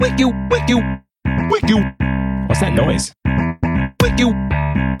Wiki, wiki, wiki. What's that noise? Wiki,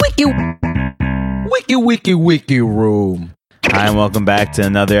 wiki, wiki, wiki, wiki room. Hi, and welcome back to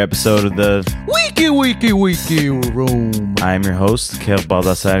another episode of the Wiki, wiki, wiki room. I'm your host, Kev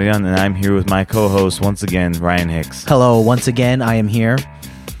Baldassarian, and I'm here with my co-host once again, Ryan Hicks. Hello, once again, I am here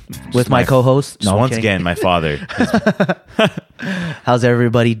with my co-host. No, once again, my father. How's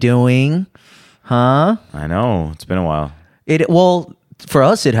everybody doing? Huh? I know, it's been a while. Well, for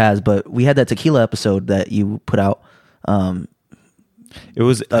us it has, but we had that tequila episode that you put out It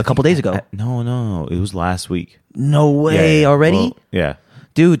was a couple days ago. No, it was last week. No way, already? Well, yeah.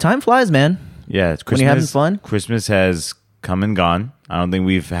 Dude, time flies, man. Yeah, it's Christmas. When you're having fun? Christmas has come and gone. I don't think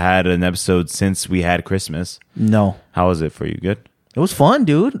we've had an episode since we had Christmas. No. How was it for you? Good? It was fun,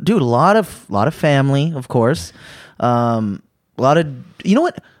 dude. Dude, a lot of family, of course. A lot of, you know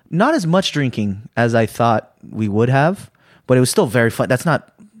what? Not as much drinking as I thought we would have, but it was still very fun. That's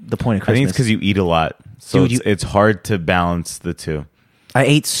not the point of Christmas. I think it's because you eat a lot. So Dude, it's hard to balance the two. I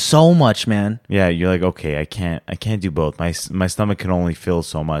ate so much, man. Yeah, you're like, okay, I can't do both. My stomach can only fill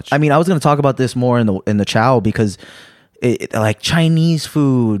so much. I mean, I was going to talk about this more in the chow because like Chinese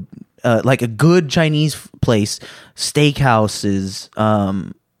food, like a good Chinese place, steakhouses,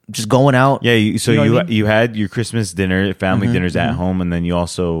 just going out. Yeah, you I mean? you had your Christmas dinner, family dinners at home, and then you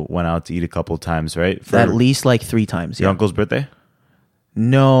also went out to eat a couple of times, right? For At least like 3 times. your Yeah. uncle's birthday?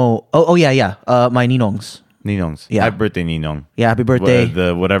 No. Oh yeah. My ninongs. Ninong's. Yeah. Happy birthday, Ninong. Yeah, happy birthday.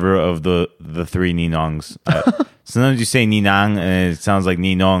 The whatever of the 3 Ninongs. Sometimes you say Ninang and it sounds like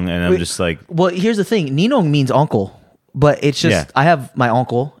Ninong, and I'm just like, Well, here's the thing. Ninong means uncle, but it's just Yeah. I have my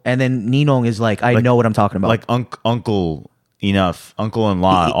uncle, and then Ninong is like I know what I'm talking about. like uncle enough.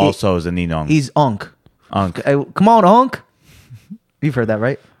 Uncle-in-law also is a Ninong. He's unk. Unk. Come on, unk. You've heard that,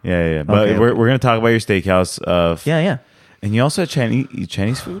 right? Yeah. But Okay. we're gonna talk about your steakhouse. Yeah. And you also had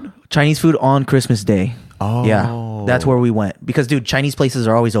Chinese food. Chinese food on Christmas Day. Oh. Yeah, that's where we went because, dude, Chinese places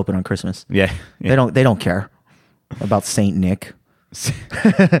are always open on Christmas. Yeah. They don't care about Saint Nick. We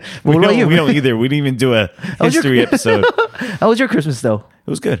What about you? don't either. We didn't even do a history episode. How was your Christmas though? It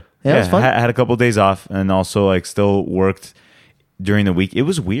was good. Yeah, it was fun. I had a couple of days off and also like still worked during the week. It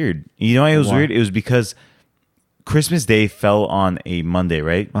was weird. You know why it was Why? weird? It was because Christmas Day fell on a Monday,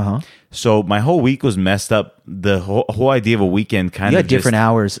 right? Uh-huh. So my whole week was messed up. The whole idea of a weekend kind You of had different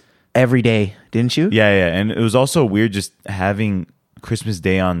hours every day, didn't you? Yeah. And it was also weird just having Christmas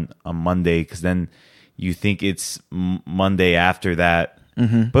Day on a Monday because then you think it's Monday after that.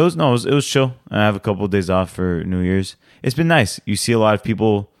 Mm-hmm. But it was chill. I have a couple of days off for New Year's. It's been nice. You see a lot of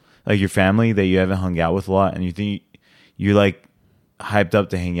people, like your family that you haven't hung out with a lot, and you think you're like hyped up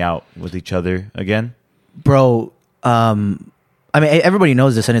to hang out with each other again. Bro. I mean, everybody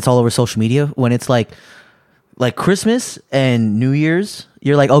knows this, and it's all over social media. When it's like Christmas and New Year's,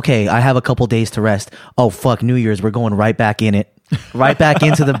 you're like, okay, I have a couple days to rest. Oh fuck, New Year's, we're going right back in it, right back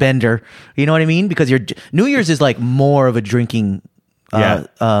into the bender. You know what I mean? Because New Year's is like more of a drinking. Yeah.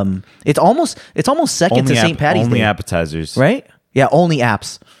 It's almost second to St. Patty's only Day, appetizers, right? Yeah, only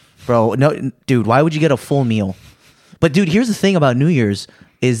apps, bro. No, dude, why would you get a full meal? But dude, here's the thing about New Year's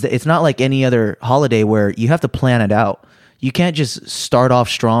is that it's not like any other holiday where you have to plan it out. You can't just start off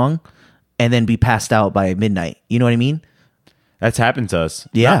strong and then be passed out by midnight. You know what I mean? That's happened to us.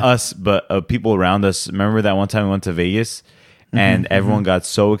 Yeah. Not us, but people around us. Remember that one time we went to Vegas and everyone got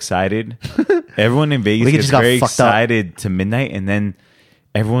so excited. Everyone in Vegas We gets just got very fucked up. excited to midnight, and then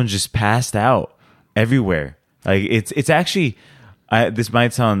everyone just passed out everywhere. Like it's actually, this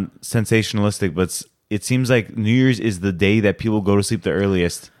might sound sensationalistic, but it seems like New Year's is the day that people go to sleep the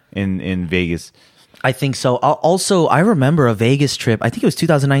earliest in Vegas. I think so. Also, I remember a Vegas trip. I think it was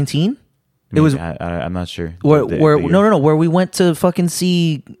 2019. It was I'm not sure. where The year. no, where we went to fucking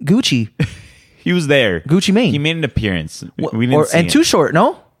see Gucci, He was there. Gucci Mane. He made an appearance. We didn't see and him. Too Short.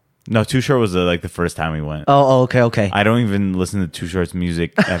 No. No, Too Short was like the first time we went. Oh, okay. I don't even listen to Too Short's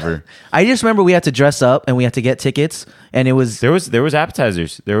music ever. I just remember we had to dress up and we had to get tickets, and it was There was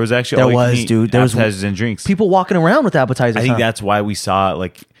appetizers. There was actually There all you can was, eat dude. There was appetizers and drinks. people walking around with appetizers. I think huh? that's why we saw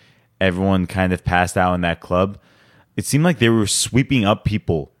like everyone kind of passed out in that club. It seemed like they were sweeping up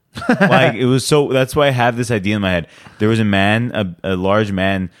people. Like it was so. That's why I have this idea in my head. There was a man, a large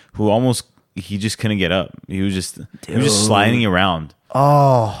man, who he just couldn't get up. He was just sliding around.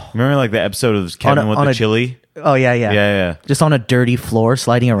 Oh, Remember like the episode of Kevin with the chili? Oh yeah. Yeah. Just on a dirty floor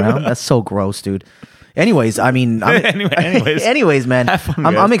sliding around. That's so gross, dude. Anyways, I mean, anyways, man, fun,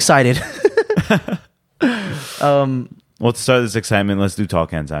 I'm guys. excited. Well, to start this excitement, let's do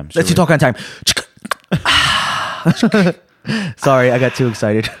talk hand time. Let's do talk on time. Sorry, I got too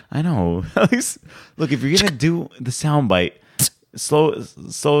excited. I know. At least look, if you're gonna do the sound bite, slow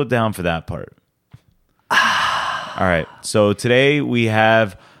it down for that part. All right. So today we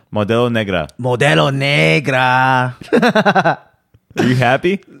have Modelo Negra. Modelo Negra. Are you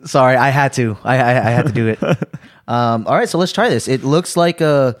happy? Sorry, I had to. I had to do it. All right, so let's try this. It looks like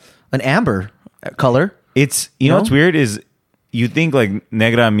an amber color. It's you know what's weird is you think like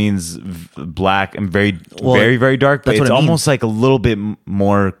negra means black and very very dark, but it's almost like a little bit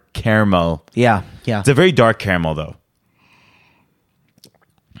more caramel. Yeah. It's a very dark caramel though.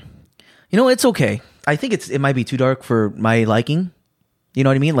 You know, it's okay. I think it might be too dark for my liking. You know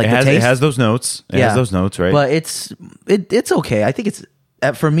what I mean? Like it taste. It has those notes. It has those notes, right? But it's okay. I think it's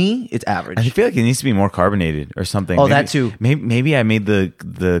for me, it's average. I feel like it needs to be more carbonated or something. Oh, that too. Maybe I made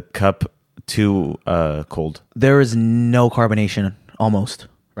the cup too cold. There is no carbonation almost,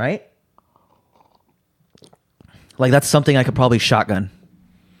 right? Like that's something I could probably shotgun.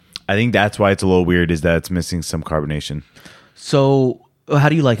 I think that's why it's a little weird is that it's missing some carbonation. So, how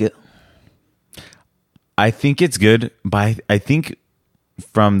do you like it? I think it's good, but I think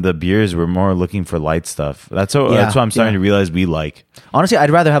from the beers we're more looking for light stuff. That's what I'm starting to realize we like. Honestly,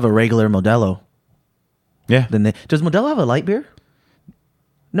 I'd rather have a regular Modelo. Yeah. Does Modelo have a light beer?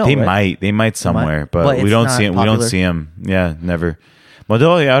 No, they might somewhere, but we don't see it. We don't see them. Yeah, never.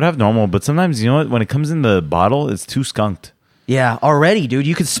 Modelo, I would have normal, but sometimes you know what? When it comes in the bottle, it's too skunked. Yeah, already, dude.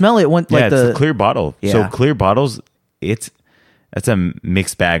 You could smell it when it's a clear bottle. Yeah. So clear bottles, that's a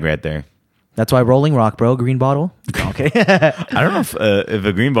mixed bag right there. That's why Rolling Rock, bro, green bottle. Okay. I don't know if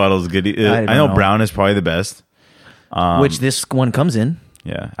a green bottle is good. I know brown is probably the best. Which this one comes in.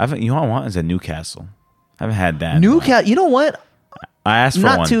 Yeah, you know what I want is a Newcastle. I haven't had that. Newcastle. You know what? I asked for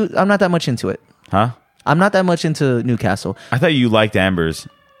one. I'm not that much into it. Huh? I'm not that much into Newcastle. I thought you liked ambers.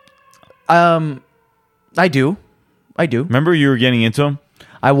 I do. Remember you were getting into them?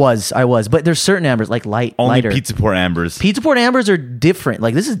 I was, but there's certain ambers like lighter. Only Pizza Port ambers. Pizza Port ambers are different.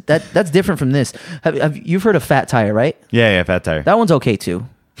 Like that's different from this. You've heard of Fat Tire, right? Yeah, Fat Tire. That one's okay too.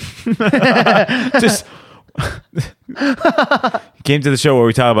 Just came to the show where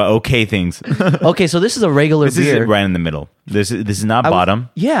we talk about okay things. Okay, so this is a regular beer. This is right in the middle. This is not bottom.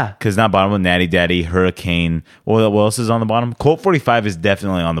 Yeah, because not bottom with Natty Daddy, Hurricane. What else is on the bottom? Colt 45 is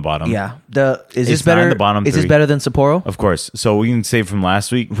definitely on the bottom. Yeah. Is this better? The bottom is this better than Sapporo? Of course. So we can say from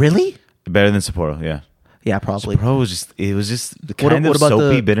last week. Really? Better than Sapporo. Yeah. Yeah, probably. Sapporo was just the kind of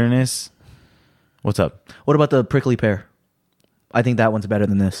soapy bitterness. What's up? What about the prickly pear? I think that one's better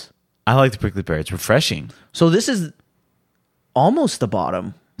than this. I like the prickly pear. It's refreshing. So this is almost the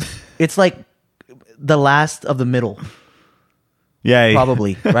bottom. It's like the last of the middle. Yeah.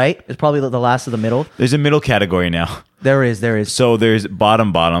 Probably, right? It's probably the last of the middle. There's a middle category now. There is. So there's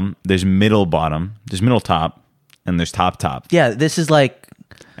bottom, there's middle bottom, there's middle top, and there's top. Yeah, this is like...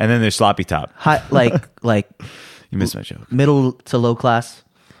 And then there's sloppy top. High, like you missed my joke. Middle to low class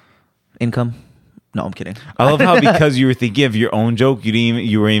income. No, I'm kidding. I love how because you were thinking of your own joke,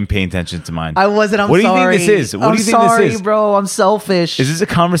 you weren't even paying attention to mine. I wasn't. What do you think this is? What do you think this is, bro? I'm selfish. Is this a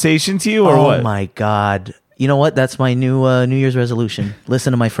conversation to you or what? Oh my god! You know what? That's my new New Year's resolution.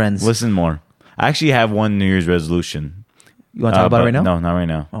 Listen to my friends. Listen more. I actually have one New Year's resolution. You want to talk about it right now? No, not right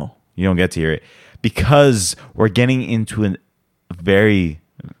now. Oh, you don't get to hear it because we're getting into a very,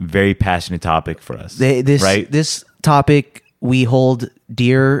 very passionate topic for us. This topic we hold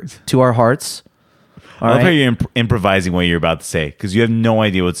dear to our hearts. I love how you're improvising what you're about to say because you have no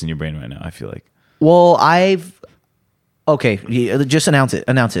idea what's in your brain right now, I feel like. Well, Okay, just announce it.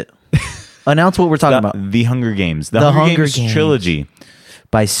 Announce what we're talking about. The Hunger Games. The Hunger Games trilogy.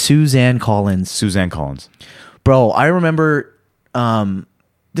 By Suzanne Collins. Bro, I remember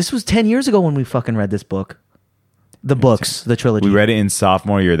this was 10 years ago when we fucking read this book. The trilogy. We read it in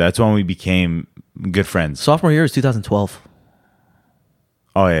sophomore year. That's when we became good friends. Sophomore year is 2012.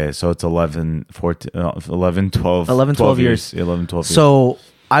 Oh, yeah. So it's 11, 12 years. 11, 12 years. So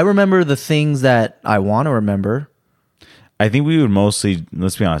I remember the things that I want to remember. I think we would mostly,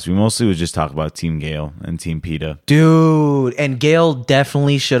 let's be honest, would just talk about Team Gale and Team PETA. Dude, and Gale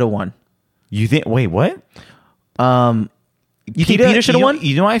definitely should have won. You think, wait, what? You think PETA should have won?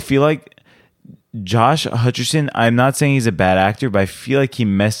 You know, I feel like Josh Hutcherson, I'm not saying he's a bad actor, but I feel like he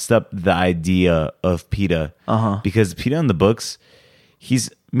messed up the idea of PETA. Because PETA in the books, he's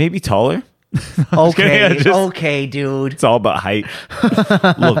maybe taller. Okay, dude. It's all about height.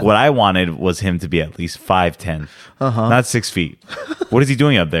 Look, what I wanted was him to be at least 5'10", not 6 feet. What is he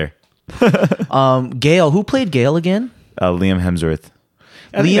doing up there? Gale. Who played Gale again? Liam Hemsworth.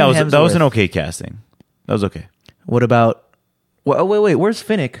 That was an okay casting. That was okay. What about... wait. Where's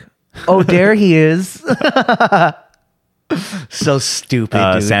Finnick? Oh, there he is. So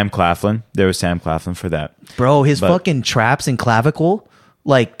stupid, dude. Sam Claflin. There was Sam Claflin for that. Bro, his But- fucking traps and clavicle,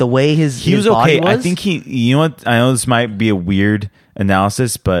 like the way He his was body okay. I think you know what? I know this might be a weird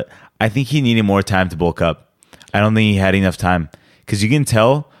analysis, but I think he needed more time to bulk up. I don't think he had enough time because you can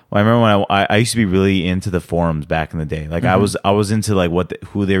tell. I remember when I used to be really into the forums back in the day. Like I was into like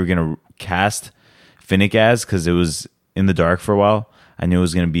who they were gonna cast Finnick as because it was in the dark for a while. I knew it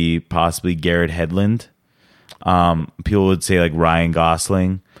was gonna be possibly Garrett Hedlund. People would say like Ryan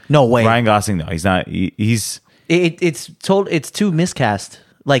Gosling. No way. Ryan Gosling. No, he's not. He's It's too miscast.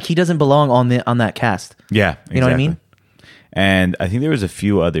 Like he doesn't belong on that cast. yeah. Exactly. You know what I mean? And I think there was a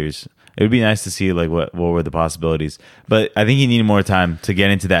few others. It would be nice to see like what were the possibilities, but I think he needed more time to get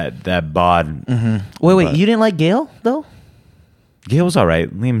into that bod. Wait, But- you didn't like Gale though? Gale was all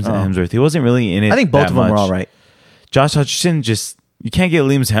right. Liam Hemsworth, he wasn't really in it. I think both that of them were much. all right. Josh Hutcherson, just you can't get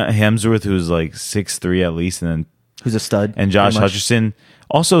Liam Hemsworth, who's like 6'3" at least, and Who's a stud? Josh pretty much. Hutcherson,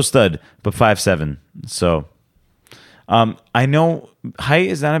 also a stud, but 5'7". So I know height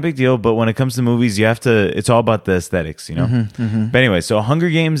is not a big deal, but when it comes to movies, you have to. It's all about the aesthetics, you know. But anyway, so Hunger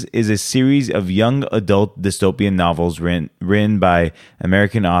Games is a series of young adult dystopian novels written by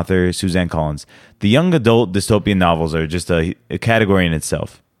American author Suzanne Collins. The young adult dystopian novels are just a category in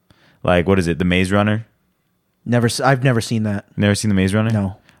itself. Like, what is it? The Maze Runner? I've never seen that. Never seen The Maze Runner?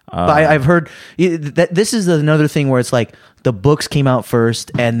 No. But I've heard that this is another thing where it's like the books came out first,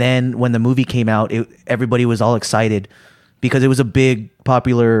 and then when the movie came out, everybody was all excited because it was a big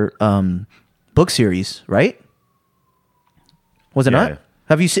popular book series, right? Was it Yeah. not?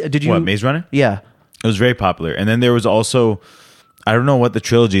 Have you seen? Did you? What, Maze Runner? Yeah. It was very popular. And then there was also, I don't know what the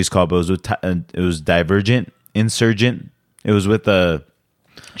trilogy is called, but it was Divergent, Insurgent. It was with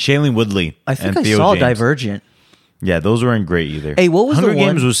Shailene Woodley. I think and I Theo saw James. Divergent. Yeah, those weren't great either. Hey, what was Hunger the one-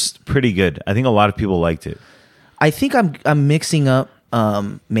 Games was pretty good. I think a lot of people liked it. I think I'm mixing up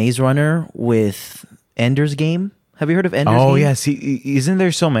Maze Runner with Ender's Game. Have you heard of Ender's Game? Oh yeah, see, isn't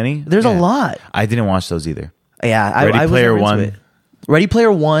there so many? There's Yeah. a lot. I didn't watch those either. Yeah, Ready I was Player never into One. it. Ready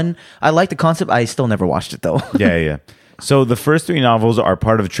Player One. I like the concept. I still never watched it though. Yeah. So the first three novels are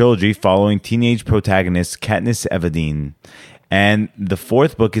part of a trilogy following teenage protagonist Katniss Everdeen. And the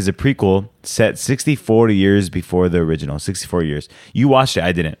fourth book is a prequel set 64 years before the original. 64 years. You watched it.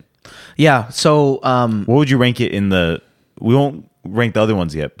 I didn't. Yeah. So What would you rank it in the... We won't rank the other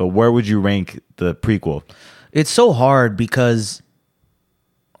ones yet, but where would you rank the prequel? it's so hard because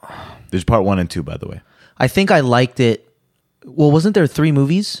There's part 1 and 2, by the way. I think I liked it. Well, wasn't there 3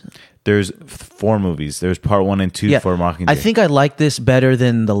 movies? There's 4 movies. There's part 1 and 2 for Mockingjay. I think I liked this better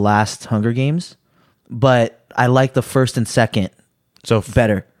than the last Hunger Games, but I like the first and second so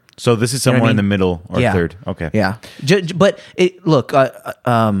better. So this is You know what somewhere I in the mean? middle or Yeah. third. Okay. Yeah. But look,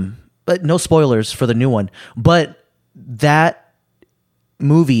 but no spoilers for the new one. But that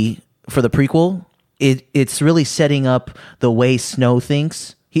movie for the prequel, it's really setting up the way Snow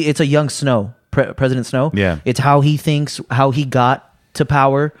thinks. It's a young Snow, President Snow. Yeah. It's how he thinks, how he got to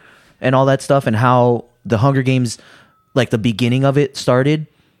power, and all that stuff, and how the Hunger Games, like the beginning of it, started.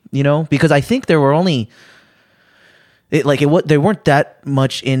 You know, because I think there were only. They weren't that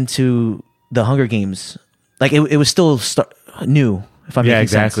much into the Hunger Games. Like it was still new. If I'm Yeah, making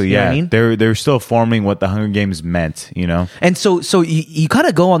exactly. sense. You know Yeah, what I mean? they're still forming what the Hunger Games meant. You know. And so you kind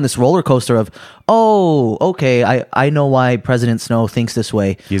of go on this roller coaster of, oh, okay, I know why President Snow thinks this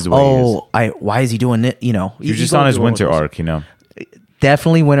way. He's the way he is. Why is he doing it? You know, You're just go on his through a roller winter coaster. arc. You know.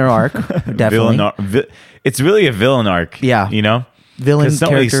 Definitely winter arc. Definitely. It's really a villain arc. Yeah. You know. Villain 'Cause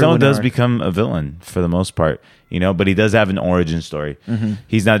character, Snow winter does arc. become a villain for the most part. You know, but he does have an origin story. Mm-hmm.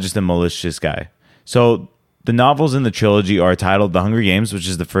 He's not just a malicious guy. So the novels in the trilogy are titled The Hunger Games, which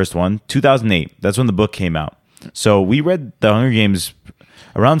is the first one, 2008. That's when the book came out. So we read The Hunger Games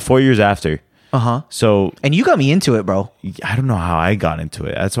around 4 years after. So And you got me into it, bro. I don't know how I got into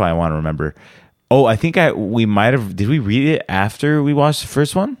it. That's why I want to remember. Oh, I think we might have. Did we read it after we watched the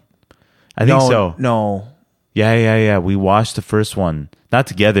first one? I think so. No. Yeah. We watched the first one. Not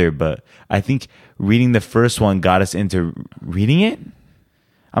together, but I think reading the first one got us into reading it.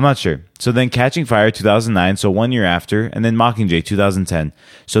 I'm not sure. So then Catching Fire 2009, so 1 year after, and then Mockingjay 2010.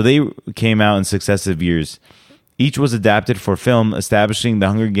 So they came out in successive years. Each was adapted for film, establishing the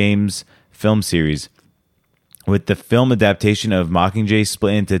Hunger Games film series, with the film adaptation of Mockingjay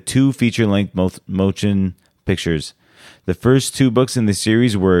split into 2 feature-length motion pictures. The first 2 books in the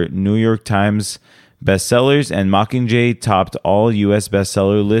series were New York Times bestsellers, and Mockingjay topped all U.S.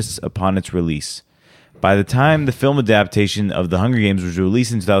 bestseller lists upon its release. By the time the film adaptation of The Hunger Games was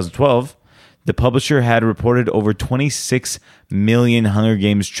released in 2012, The publisher had reported over 26 million Hunger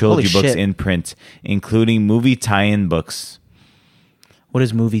Games trilogy Holy books shit. in print, including movie tie-in books. What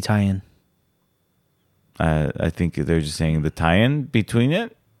is movie tie-in? I think they're just saying the tie-in between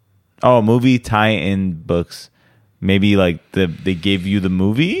it. Oh, movie tie-in books. Maybe like they gave you the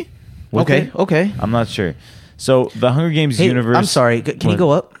movie? with it? Okay. I'm not sure. So the Hunger Games Hey, universe. I'm sorry. Can you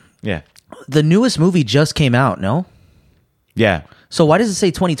go up? Yeah. The newest movie just came out, no? Yeah. So why does it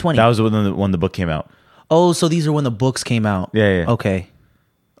say 2020? That was when the book came out. Oh, so these are when the books came out. Yeah. Okay.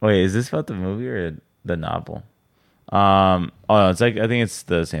 Wait, is this about the movie or the novel? It's like I think it's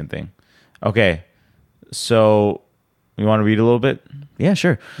the same thing. Okay. So you want to read a little bit? Yeah,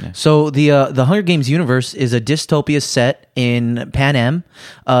 sure. So the Hunger Games universe is a dystopia set in Pan Am,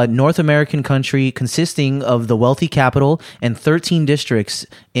 a North American country consisting of the wealthy capital and 13 districts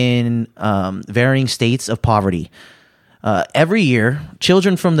in varying states of poverty. Every year,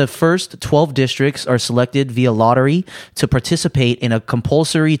 children from the first 12 districts are selected via lottery to participate in a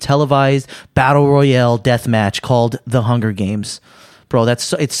compulsory televised battle royale death match called the Hunger Games. Bro,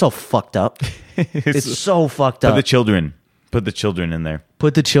 it's so fucked up. It's so fucked up. Put the children in there.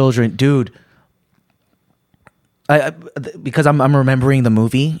 Put the children, dude. Because I'm remembering the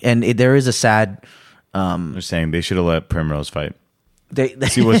movie, and there is a sad. They're saying they should have let Primrose fight. They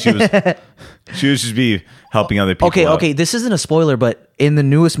See what she was. She would just be helping other people. out. Okay. This isn't a spoiler, but in the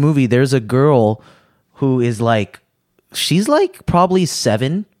newest movie, there's a girl who is she's probably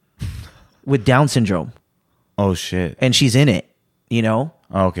 7 with Down syndrome, Oh shit. and she's in it. You know.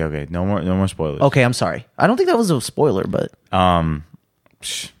 Oh, okay. No more spoilers. Okay, I'm sorry. I don't think that was a spoiler, but Anything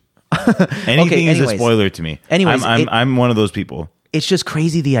is a anyways. spoiler to me. Anyways, I'm one of those people. it's just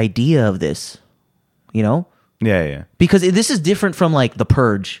crazy the idea of this. You know. Yeah. Because this is different from The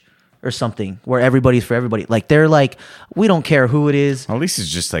Purge or something where everybody's for everybody. They're we don't care who it is. At least it's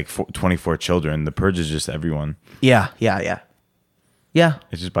just 24 children. The Purge is just everyone. Yeah.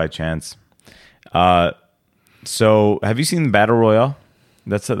 It's just by chance. So have you seen Battle Royale?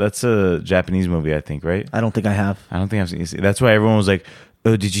 That's a Japanese movie, I think, right? I don't think I have. I don't think I've seen it. That's why everyone was like,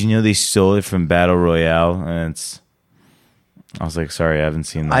 "Oh, did you know they stole it from Battle Royale?" And I was like, "Sorry, I haven't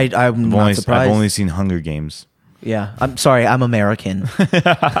seen that." I'm not surprised. I've only seen Hunger Games. Yeah. I'm sorry. I'm American.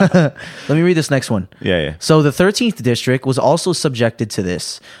 Let me read this next one. Yeah. So the 13th district was also subjected to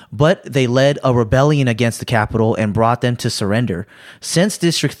this, but they led a rebellion against the capital and brought them to surrender. Since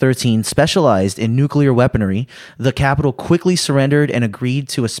District 13 specialized in nuclear weaponry, the capital quickly surrendered and agreed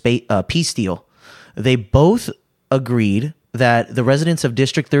to a peace deal. They both agreed that the residents of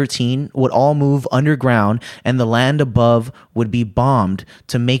District 13 would all move underground and the land above would be bombed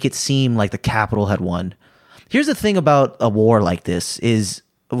to make it seem like the capital had won. Here's the thing about a war like this is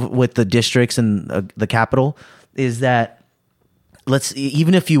with the districts and the capital is that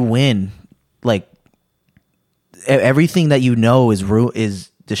even if you win, everything that you know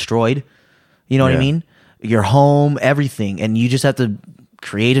is destroyed. You know what I mean? Your home, everything, and you just have to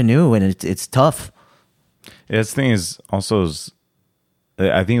create anew, and it's tough. Yeah, this thing is also.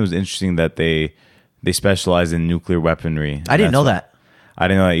 I think it was interesting that they specialize in nuclear weaponry. I didn't know that. I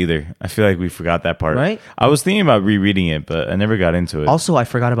didn't know that either. I feel like we forgot that part. Right? I was thinking about rereading it, but I never got into it. Also, I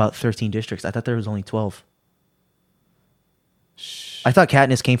forgot about 13 districts. I thought there was only 12. I thought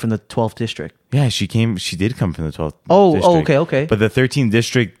Katniss came from the 12th district. Yeah, she did come from the 12th Oh, district. okay. But the 13th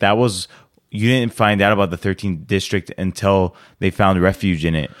district, you didn't find out about the 13th district until they found refuge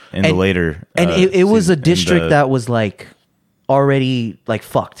in it the later. And it was a season- district that was already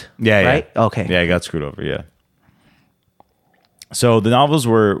fucked. Yeah, right? yeah. Okay. Yeah, it got screwed over, yeah. So the novels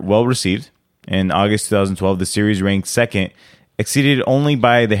were well received. In August 2012, the series ranked second, exceeded only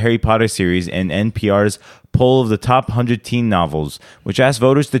by the Harry Potter series and NPR's poll of the top 100 teen novels, which asked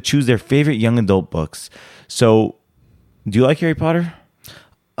voters to choose their favorite young adult books. So, do you like Harry Potter?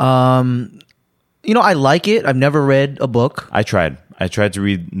 I like it. I've never read a book. I tried to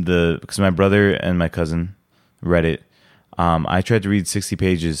read because my brother and my cousin read it. I tried to read 60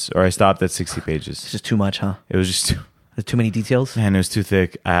 pages, or I stopped at 60 pages. It's just too much, huh? It was just Too many details. Man, it was too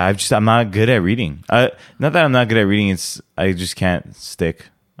thick. I'm not good at reading. Not that I'm not good at reading. I just can't stick.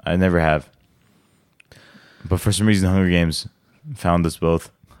 I never have. But for some reason, Hunger Games found us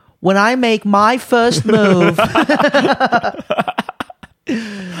both. When I make my first move, I'll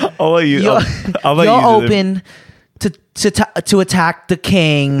let you. I'll let you're you open to attack the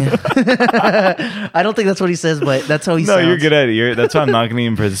king. I don't think that's what he says, but that's how he No, sounds. you're good at it. That's why I'm not going to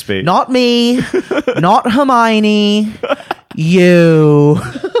even participate. Not me. Not Hermione. You.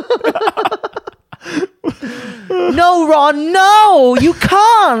 No, Ron, no, you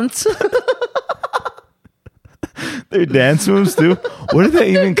can't. Their dance moves too. Where did that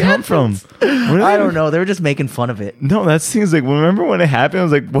even come from? I don't know. They were just making fun of it. No, that seems like remember when it happened? I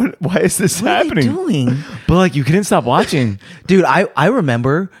was like, what? Why is this happening? What are they doing? But like, you couldn't stop watching. Dude, I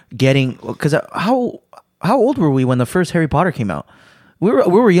remember getting because how old were we when the first Harry Potter came out? We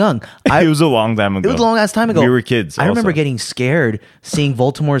were young. It was a long time ago. It was a long ass time ago. We were kids. I remember getting scared seeing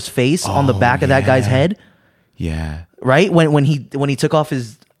Voldemort's face on the back of that guy's head. Yeah. Right when he took off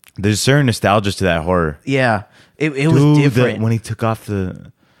his There's certain nostalgia to that horror. yeah. It was different when he took off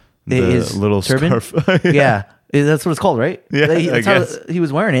the his little turban? scarf. Yeah, that's what it's called, right? Yeah, That's I how guess. he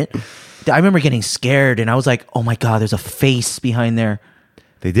was wearing it. I remember getting scared, and I was like, "Oh my god, there's a face behind there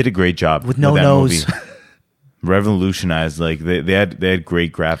They did a great job with no that nose." movie. Revolutionized. Like they had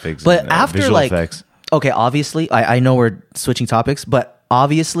great graphics. But and, after visual like, effects. okay, obviously, I know we're switching topics, but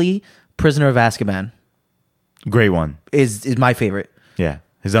obviously, Prisoner of Azkaban Great one. is my favorite. Yeah.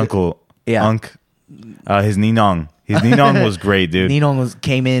 His uncle. Yeah. His Ninong. His Ninong was great, dude. Ninong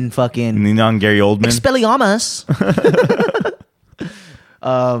came in fucking Ninong Gary Oldman. Expelliarmus.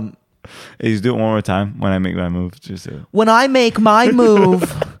 Hey, just do it one more time when I make my move. Just When I make my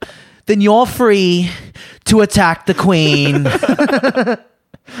move, then you're free to attack the queen.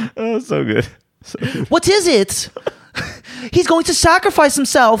 oh, so good. So good. What is it? He's going to sacrifice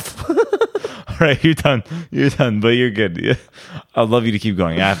himself. All right, you're done. You're done, but you're good. Yeah. I'd love you to keep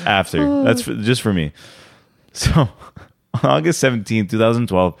going after. That's just for me. So, on August 17,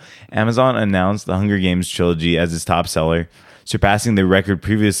 2012, Amazon announced the Hunger Games trilogy as its top seller, surpassing the record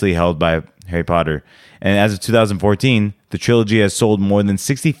previously held by Harry Potter. And as of 2014, the trilogy has sold more than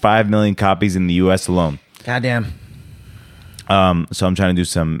 65 million copies in the U.S. alone. Goddamn. So I'm trying to do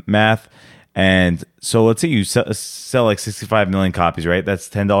some math. And so let's say you sell like 65 million copies, right? That's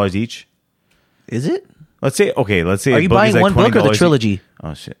 $10 each. Is it? Let's say, okay, let's say Are you buying one book or the trilogy?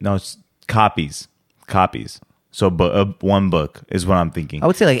 Oh, shit. No, it's copies. So one book is what I'm thinking. I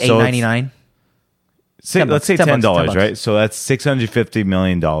would say like $8.99. Let's say $10, $10, right? So that's $650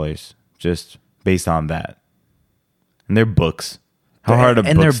 million just based on that. And they're books. How hard are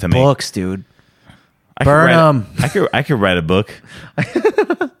and books they're to make? books, dude. I could Burn write 'em. I could write a book.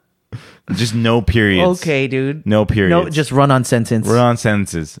 Just no periods. Okay, dude. No periods. No, just run on sentence. Run on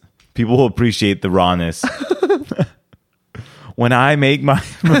sentences. People will appreciate the rawness. When I make my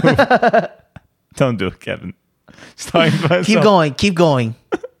move. Don't do it, Kevin. Keep going.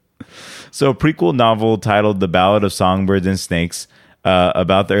 So a prequel novel titled The Ballad of Songbirds and Snakes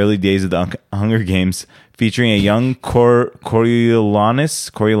about the early days of the Hunger Games, featuring a young Coriolanus.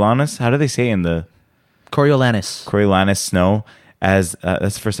 How do they say in the Coriolanus Snow? As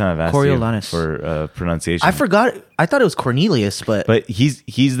that's the first time I've asked Coriolanus. you for pronunciation. I forgot. I thought it was Cornelius, but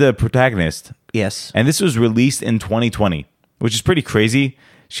he's the protagonist. yes. And this was released in 2020, which is pretty crazy.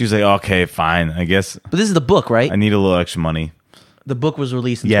 She was like, okay, fine, I guess But this is the book, right? I need a little extra money. The book was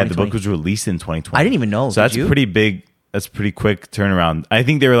released in Yeah, 2020. the book was released in 2020. I didn't even know. So Did that's you? pretty big. That's pretty quick turnaround. I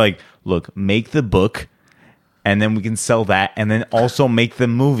think they were like, look, make the book, and then we can sell that, and then also make the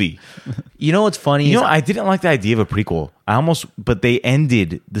movie. You know what's funny? You is know, I didn't like the idea of a prequel. But they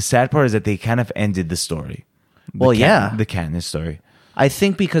ended. The sad part is that they kind of ended the story. Well, yeah. The Katniss story. I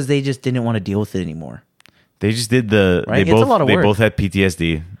think because they just didn't want to deal with it anymore. They just did the. Right? They It's both. a lot of They work. both had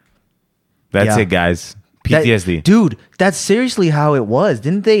PTSD. That's Yeah. it, guys. That- PTSD. dude, that's seriously how it was.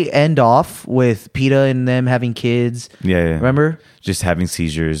 Didn't they end off with PETA and them having kids? Yeah. Remember? Just having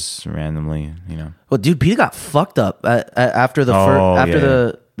seizures randomly. You know. Well, dude, PETA got fucked up after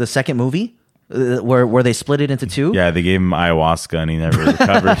the the second movie, where they split it into two. Yeah, they gave him ayahuasca and he never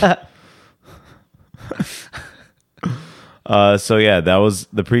recovered. So yeah, that was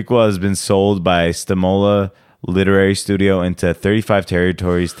the prequel has been sold by Stamola Literary Studio into 35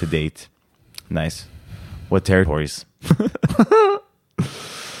 territories to date. Nice. What territories?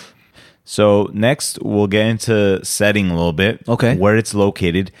 So next we'll get into setting a little bit. Okay. Where it's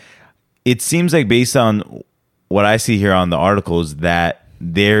located. It seems like based on what I see here on the articles that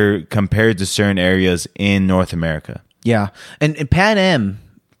they're compared to certain areas in North America. Yeah, and Pan Am.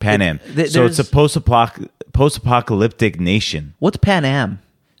 So it's a post-apocalyptic nation. What's Pan Am?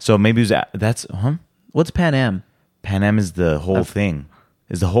 So maybe that's What's Pan Am? Pan Am is the whole thing,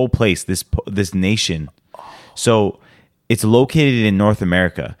 is the whole place, this nation. So it's located in North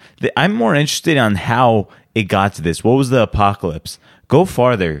America. I'm more interested on how it got to this. What was the apocalypse? Go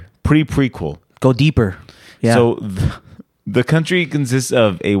farther, prequel. Go deeper. Yeah. So the country consists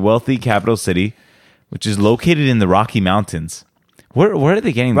of a wealthy capital city, which is located in the Rocky Mountains. Where are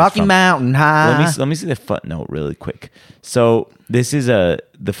they getting this Rocky from? Mountain High. Let me see the footnote really quick. So this is the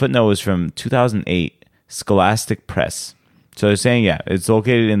footnote is from 2008 Scholastic Press. So they're saying, yeah, it's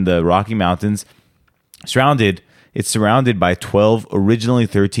located in the Rocky Mountains, surrounded It's surrounded by 12, originally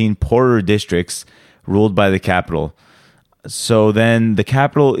 13 poorer districts ruled by the capital. So then the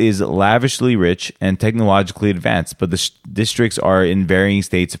capital is lavishly rich and technologically advanced, but the districts are in varying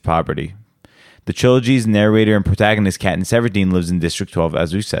states of poverty. The trilogy's narrator and protagonist, Katniss Everdeen, lives in District 12,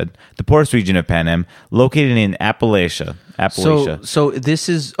 as we said, the poorest region of Pan Am, located in Appalachia. So this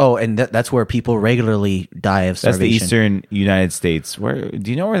is and that's where people regularly die of starvation. That's the eastern United States. Where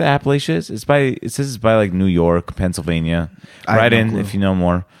do you know where the Appalachia is? It says it's by like New York, Pennsylvania. Write in if you know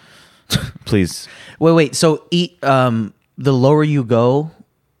more, please. Wait. So the lower you go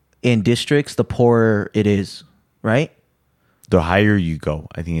in districts, the poorer it is, right? The higher you go,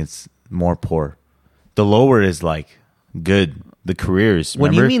 I think it's more poor. The lower is like good. The careers.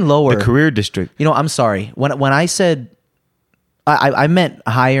 When you mean lower, the career district. I'm sorry. When I said I meant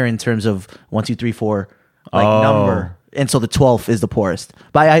higher in terms of 1, 2, 3, 4 number, and so the 12th is the poorest.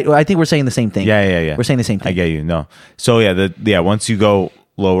 But I think we're saying the same thing. Yeah. We're saying the same thing. I get you. No. So once you go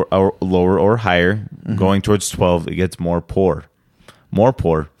lower or higher, going towards 12, it gets more poor.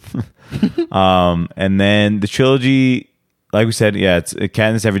 And then the trilogy, like we said, it's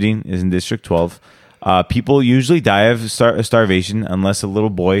Katniss Everdeen is in District 12. People usually die of starvation unless a little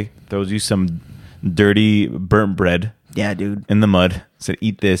boy throws you some dirty burnt bread. Yeah, dude. In the mud. Said,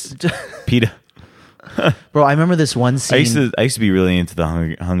 eat this, pita. Bro, I remember this one scene. I used to be really into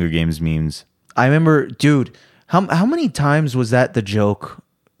the Hunger Games memes. I remember, dude. How many times was that the joke?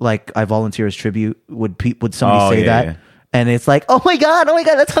 Like, I volunteer as tribute. Would somebody say that? Yeah. And it's like, oh my god,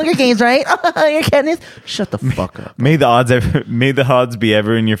 that's Hunger Games, right? You're Katniss. Shut the fuck up. May the odds be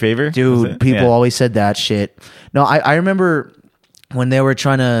ever in your favor, dude. People always said that shit. No, I remember when they were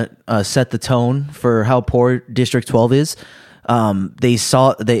trying to set the tone for how poor District 12 is.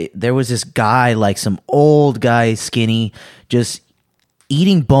 There was this guy, like some old guy, skinny, just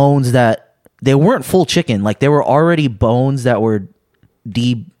eating bones that they weren't full chicken. Like, they were already bones that were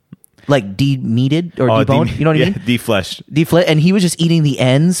de-meated or deboned. You know what I mean? Defleshed. And he was just eating the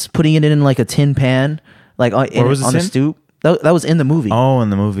ends, putting it in like a tin pan, like on the stoop. That was in the movie. Oh, in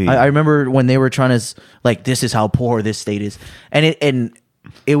the movie. I remember when they were trying to like, this is how poor this state is, and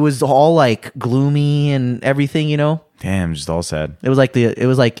it was all like gloomy and everything. Damn, just all sad. It was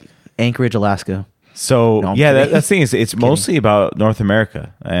like Anchorage, Alaska. So that's the thing is it's mostly about North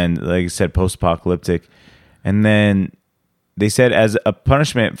America and, like I said, post-apocalyptic, and then they said as a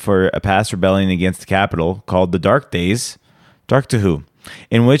punishment for a past rebellion against the capital called the Dark Days, dark to who?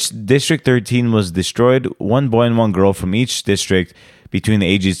 In which District 13 was destroyed, one boy and one girl from each district between the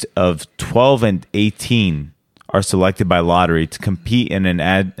ages of 12 and 18 are selected by lottery to compete in an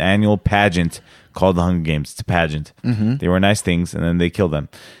annual pageant called the Hunger Games. It's a pageant. Mm-hmm. They were nice things, and then they kill them.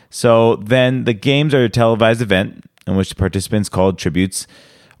 So then the games are a televised event in which the participants, called tributes,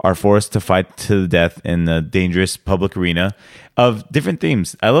 are forced to fight to the death in a dangerous public arena of different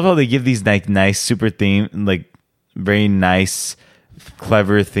themes. I love how they give these like nice, super theme, like very nice,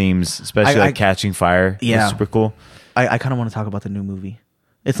 clever themes, especially like catching fire. Yeah, it's super cool. I kind of want to talk about the new movie.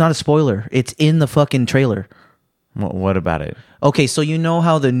 It's not a spoiler. It's in the fucking trailer. What about it? Okay, so you know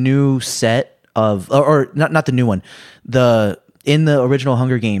how the new set of, or not the new one, in the original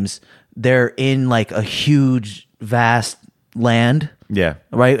Hunger Games, they're in like a huge, vast land. Yeah.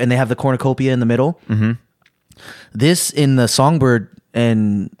 Right? And they have the cornucopia in the middle. Mm-hmm. This in the Songbird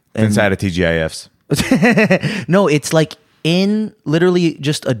and inside of TGIFs. No, it's like in literally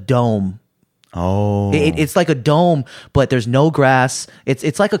just a dome. Oh. It's like a dome, but there's no grass.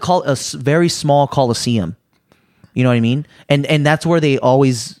 It's like a very small coliseum. You know what I mean? And that's where they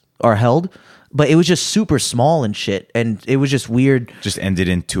always are held. But it was just super small and shit, and it was just weird. Just ended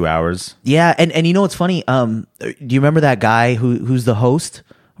in 2 hours. Yeah, and you know what's funny? Do you remember that guy who's the host,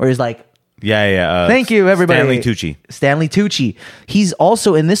 or he's like, yeah. Thank you, everybody. Stanley Tucci. He's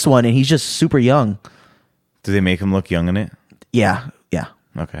also in this one, and he's just super young. Do they make him look young in it? Yeah.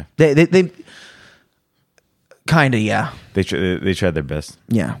 Okay. They kind of, yeah. They tried their best.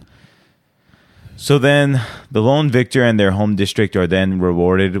 Yeah. So then the lone victor and their home district are then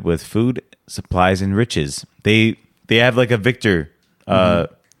rewarded with food, supplies, and riches. They have like a victor. I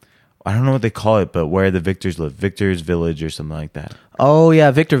don't know what they call it, but where the victors live. Victor's Village or something like that. Oh, yeah,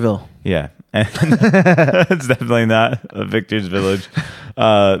 Victorville. Yeah. And it's definitely not a Victor's Village.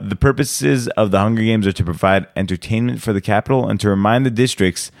 The purposes of the Hunger Games are to provide entertainment for the capital and to remind the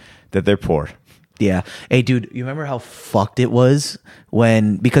districts that they're poor. Yeah. Hey, dude, you remember how fucked it was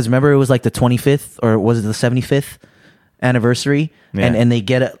because remember it was like the 25th or was it the 75th anniversary? Yeah. And they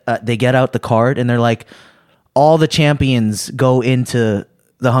get out the card and they're like, all the champions go into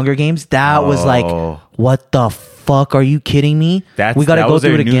the Hunger Games. That was like, what the fuck? Are you kidding me? We got to go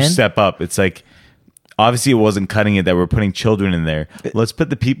through it again. New step up. It's like obviously it wasn't cutting it that we're putting children in there. Let's put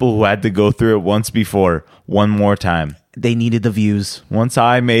the people who had to go through it once before one more time. They needed the views. Once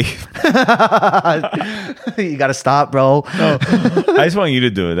I make, You gotta stop, bro. no, I just want you to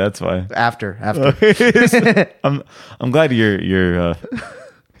do it. That's why. After. I'm glad you're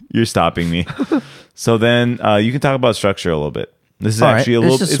stopping me. So then you can talk about structure a little bit. This is actually a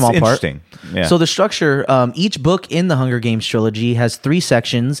little. It's small part. interesting. Yeah. So the structure, each book in the Hunger Games trilogy has 3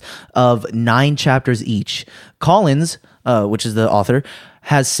 sections of 9 chapters each. Collins, which is the author,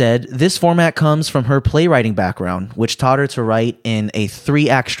 has said this format comes from her playwriting background, which taught her to write in a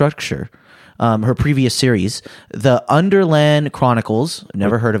 3-act structure. Her previous series, the Underland Chronicles,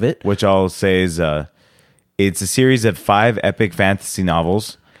 never heard of it. Which I'll say is it's a series of 5 epic fantasy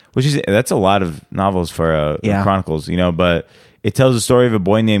novels, that's a lot of novels for Chronicles, but it tells the story of a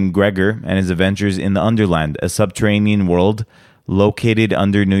boy named Gregor and his adventures in the Underland, a subterranean world located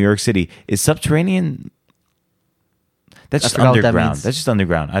under New York City. Is subterranean? That's just underground. That's just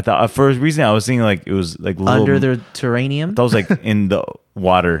underground. I thought for a reason I was thinking like it was like under the terranium. That was like in the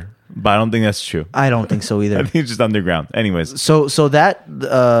water, but I don't think that's true. I don't think so either. I think it's just underground. Anyways, so that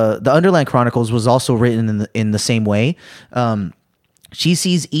the Underland Chronicles was also written in the same way. She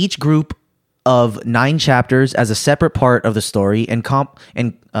sees each group of 9 chapters as a separate part of the story, and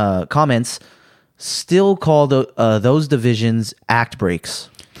comments still call those divisions act breaks.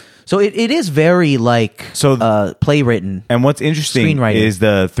 So it is very like play written. And what's interesting is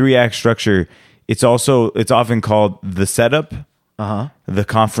the 3-act structure. It's often called the setup, the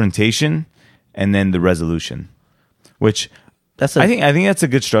confrontation, and then the resolution. Which I think that's a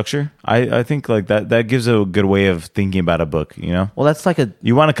good structure. I think like that gives a good way of thinking about a book. Well, that's like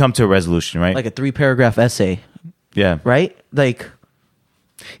you want to come to a resolution, right? Like a 3-paragraph essay. Yeah. Right. Like.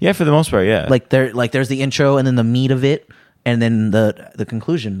 Yeah, for the most part, yeah. There's the intro and then the meat of it. And then the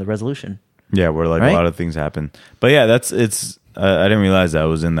conclusion, the resolution. Yeah, where like a lot of things happen. But yeah, I didn't realize that I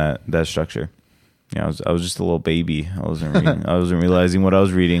was in that structure. Yeah, I was just a little baby. I wasn't reading. I wasn't realizing what I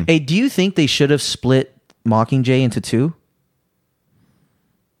was reading. Hey, do you think they should have split Mockingjay into 2?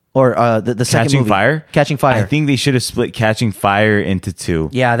 Or the second movie? Catching Fire. I think they should have split Catching Fire into 2.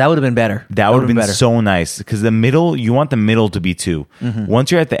 Yeah, that would have been better. That would have been better. So nice. Because the middle, you want the middle to be 2. Mm-hmm.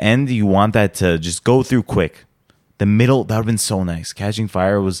 Once you're at the end, you want that to just go through quick. The middle, that would have been so nice. Catching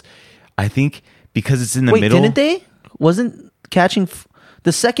Fire was, I think, because it's in the middle. Wait, didn't they? Wasn't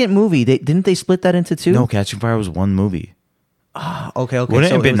the second movie, didn't they split that into 2? No, Catching Fire was 1 movie. Okay. Wouldn't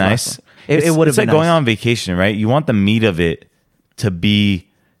it have been nice? It would have been like going on vacation, right? You want the meat of it to be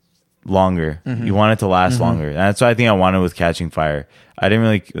longer. Mm-hmm. You want it to last longer. And that's what I think I wanted with Catching Fire. I didn't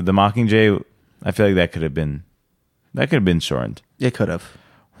really, the Mockingjay, I feel like that could have been shortened. It could have.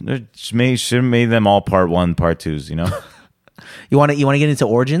 Should have made them all part 1, part 2s, You want to get into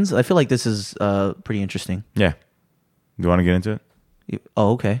origins? I feel like this is pretty interesting. Yeah. You want to get into it?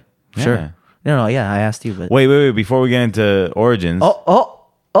 Oh, okay. Yeah. Sure. No, yeah, I asked you, but wait. Before we get into origins,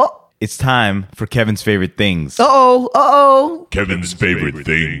 it's time for Kevin's favorite things. Kevin's favorite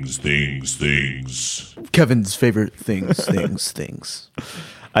things. Kevin's favorite things.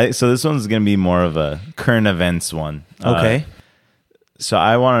 So this one's gonna be more of a current events one. Okay. So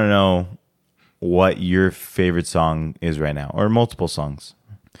I want to know what your favorite song is right now, or multiple songs.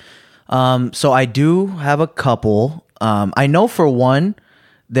 So I do have a couple. I know for one,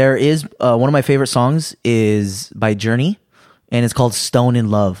 there is one of my favorite songs is by Journey, and it's called "Stone in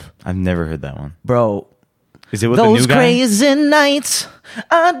Love." I've never heard that one, bro. Is it with the new guy? Those crazy nights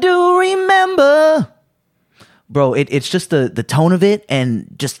I do remember. Bro, it's just the tone of it, and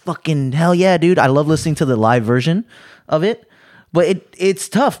just fucking hell yeah, dude. I love listening to the live version of it. But it's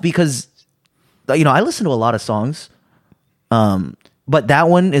tough because, I listen to a lot of songs, but that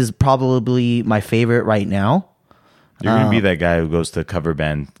one is probably my favorite right now. You're going to be that guy who goes to cover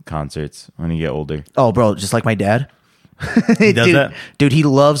band concerts when you get older. Oh, bro, just like my dad. He does that? Dude, he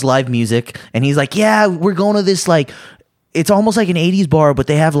loves live music, and he's like, yeah, we're going to this, like, it's almost like an 80s bar, but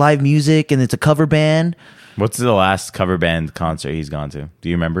they have live music, and it's a cover band. What's the last cover band concert he's gone to? Do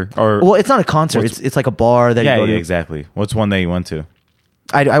you remember? Well, it's not a concert. It's like a bar that you go to. Yeah, exactly. What's one that you went to?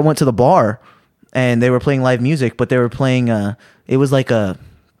 I went to the bar, and they were playing live music, but they were playing. It was like I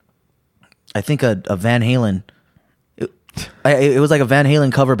think a Van Halen. It was like a Van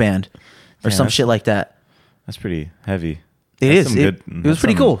Halen cover band, or some shit like that. That's pretty heavy. It was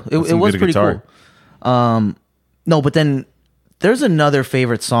pretty cool. It was pretty cool. No, but then there's another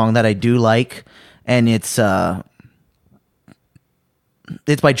favorite song that I do like. And it's by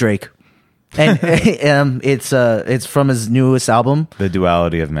Drake, and it's from his newest album, The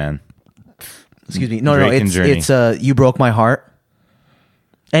Duality of Man. Excuse me, no, it's "You Broke My Heart,"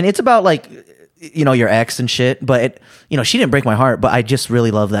 and it's about like your ex and shit. But she didn't break my heart. But I just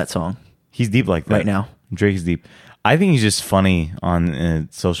really love that song. He's deep like that right now. Drake is deep. I think he's just funny on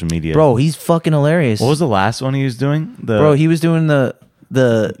social media. Bro, he's fucking hilarious. What was the last one he was doing? Bro, he was doing the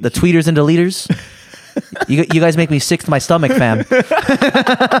tweeters and deleters. You guys make me sick to my stomach, fam.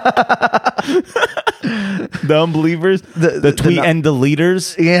 The unbelievers, the tweet and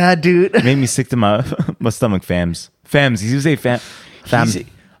deleters. Yeah, dude. Made me sick to my stomach, fams. He would say fam.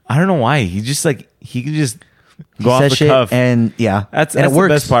 I don't know why. He just he could just go off the cuff, and yeah, that's it the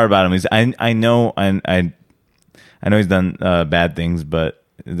works. best part about him. Is I know he's done bad things, but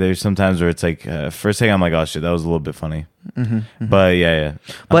there's sometimes where it's like for a second I'm like, oh shit, that was a little bit funny. But yeah.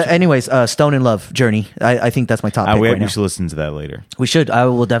 But anyways, Stone in Love Journey. I think that's my top pick right now. We should listen to that later. We should. I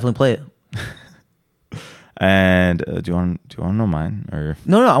will definitely play it. And do you want to know mine or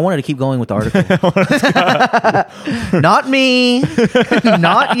no? I wanted to keep going with the article. Not me,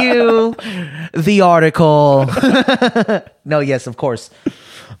 not you. The article. No, yes, of course.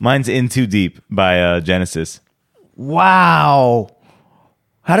 Mine's In Too Deep by Genesis. Wow,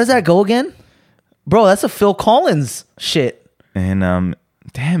 how does that go again, bro? That's a Phil Collins shit. And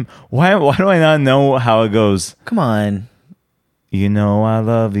damn, why do I not know how it goes? Come on. You know I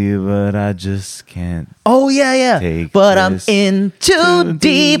love you, but I just can't. Oh yeah. But I'm in too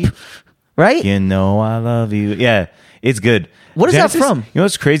deep, right? You know I love you. Yeah, it's good. What is Genesis, that from? You know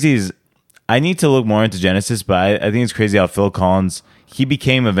what's crazy is I need to look more into Genesis, but I think it's crazy how Phil Collins, he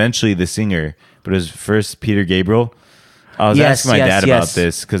became eventually the singer, but it was first Peter Gabriel. I was asking my dad about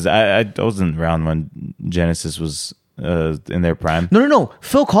this because I wasn't around when Genesis was in their prime. No.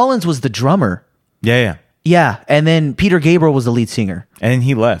 Phil Collins was the drummer. Yeah. Yeah, and then Peter Gabriel was the lead singer. And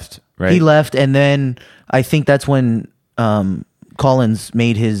he left, right? He left, and then I think that's when Collins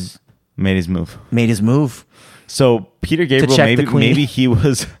made his move. So Peter Gabriel, maybe he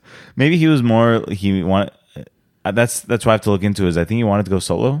was more. He wanted. That's why I have to look into. Is I think he wanted to go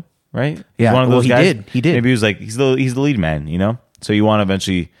solo, right? Yeah, he's one of those guys. He did. Maybe he was like he's the lead man, So you want to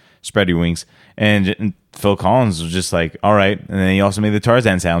eventually spread your wings. And Phil Collins was just like, all right. And then he also made the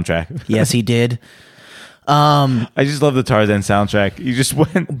Tarzan soundtrack. Yes, he did. I just love the Tarzan soundtrack. You just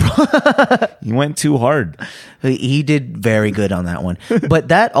went too hard. He did very good on that one. But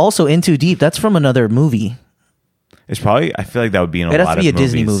that also In Too Deep, that's from another movie. It's probably, I feel like that would be in a lot of movies. It has to be a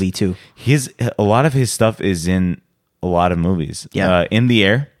Disney movie too. A lot of his stuff is in a lot of movies. Yeah. In the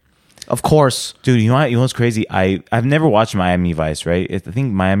Air. Of course. Dude, you know what's crazy? I've never watched Miami Vice, right? I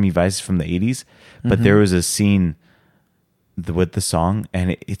think Miami Vice is from the 80s, but there was a scene with the song,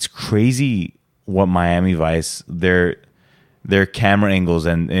 and it's crazy what Miami Vice, their camera angles,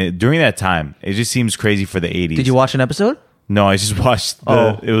 and during that time, it just seems crazy for the 80s. Did you watch an episode? No, I just watched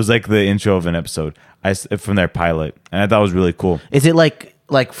it was like the intro of an episode from their pilot, and I thought it was really cool. Is it like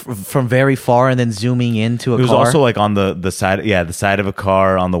from very far and then zooming into a car? It was also like on the side, the side of a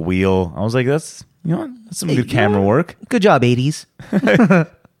car on the wheel. I was like, that's some good camera work. Good job, 80s.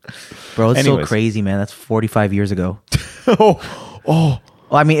 Bro, it's Anyways. so crazy, man. That's 45 years ago. Oh. Well,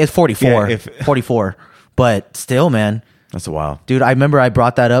 I mean, it's 44. Yeah, 44. But still, man. That's a while. Dude, I remember I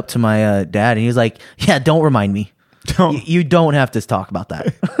brought that up to my dad, and he was like, yeah, don't remind me. You don't have to talk about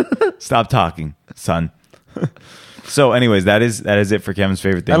that. Stop talking, son. So anyways, that is it for Kevin's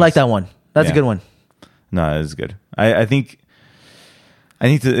favorite things. I like that one. That's a good one. No, that is good. I think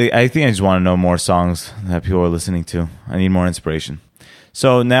I just want to know more songs that people are listening to. I need more inspiration.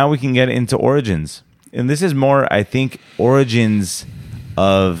 So now we can get into origins. And this is more, I think, origins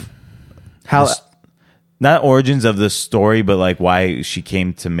of how not origins of the story, but like why she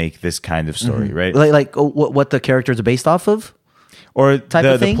came to make this kind of story, right? Like what the characters are based off of? Or type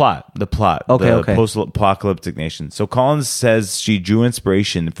of thing? The plot. Okay. Post-apocalyptic nation. So Collins says she drew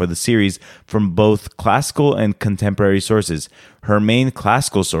inspiration for the series from both classical and contemporary sources. Her main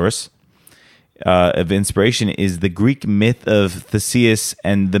classical source of inspiration is the Greek myth of Theseus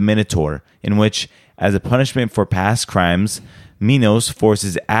and the Minotaur, in which, as a punishment for past crimes, Minos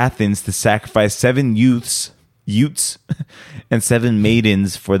forces Athens to sacrifice 7 youths and 7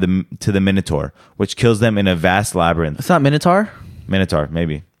 maidens to the Minotaur, which kills them in a vast labyrinth. It's not Minotaur? Minotaur,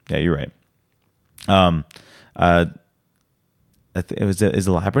 maybe. Yeah, you're right. Is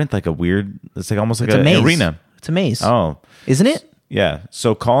a labyrinth like a weird? It's like almost like a maze. arena. It's a maze. Oh, isn't it? Yeah.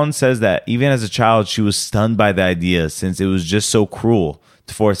 So Collins says that even as a child, she was stunned by the idea, since it was just so cruel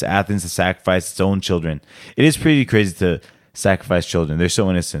to force Athens to sacrifice its own children. It is pretty crazy to sacrifice children. They're so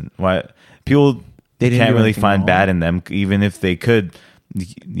innocent. Why people can't really find bad in them, even if they could.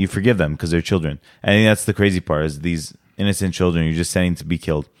 You forgive them because they're children. I think that's the crazy part, is these innocent children you're just sending to be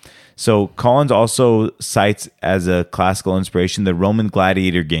killed. So Collins also cites as a classical inspiration the Roman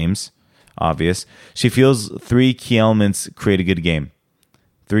gladiator games. obvious. She feels 3 key elements create a good game.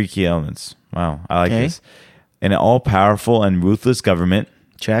 3 key elements. Wow, I like this. An all-powerful and ruthless government.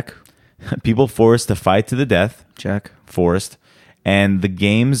 Check. People forced to fight to the death. Check. Forced. And the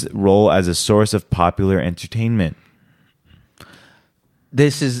game's role as a source of popular entertainment.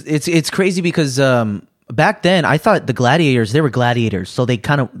 It's crazy because back then I thought the gladiators, they were gladiators, so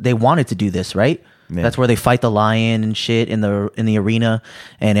they wanted to do this, right? Yeah. That's where they fight the lion and shit in the arena,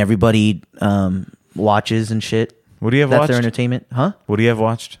 and everybody watches and shit. What do you have That's watched? their entertainment, huh? What do you have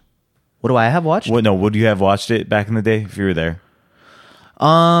watched? What do I have watched? Would you have watched it back in the day if you were there?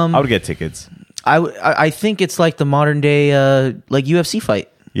 I would get tickets. I think it's like the modern day like UFC fight.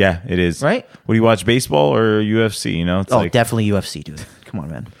 Yeah, it is. Right? Would you watch baseball or UFC? You know, it's Definitely UFC, dude. Come on,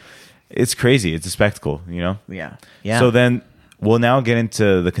 man. It's crazy. It's a spectacle. You know. Yeah. So then we'll now get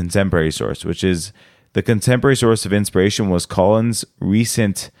into the contemporary source, which is the contemporary source of inspiration was Colin's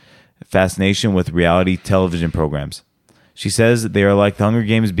recent fascination with reality television programs. She says they are like the Hunger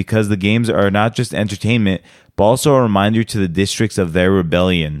Games because the games are not just entertainment, but also a reminder to the districts of their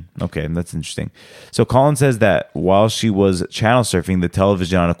rebellion. Okay, that's interesting. So Colin says that while she was channel surfing the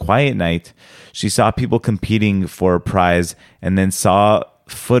television on a quiet night, she saw people competing for a prize and then saw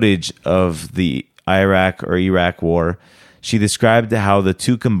footage of the Iraq war. She described how the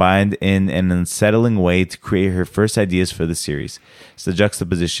two combined in an unsettling way to create her first ideas for the series. It's the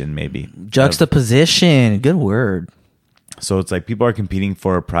juxtaposition, maybe. Juxtaposition. Good word. So it's like people are competing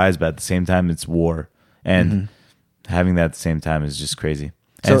for a prize, but at the same time, it's war. And having that at the same time is just crazy.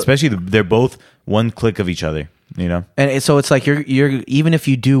 And especially they're both one click of each other, you know? And so it's like you're even if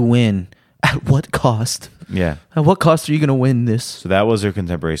you do win, at what cost? Yeah. At what cost are you going to win this? So that was her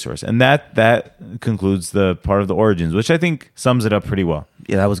contemporary source. And that concludes the part of the origins, which I think sums it up pretty well.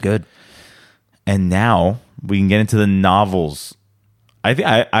 Yeah, that was good. And now we can get into the novels. I think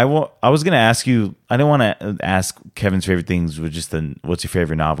I was going to ask you, I didn't want to ask Kevin's favorite things with just what's your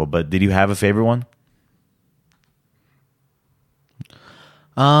favorite novel, but did you have a favorite one?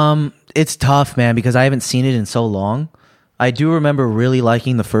 It's tough, man, because I haven't seen it in so long. I do remember really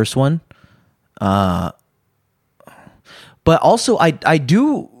liking the first one. But also I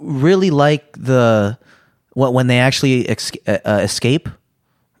do really like when they actually escape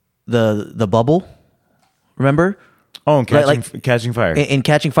the bubble. Remember? Oh, and Catching Fire. In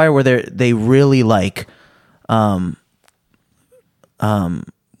Catching Fire, where they really like, there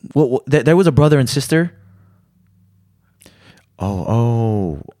was a brother and sister.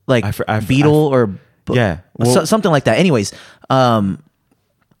 Like Beetle or something like that. Anyways, I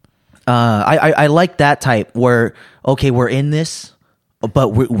like that type where we're in this, but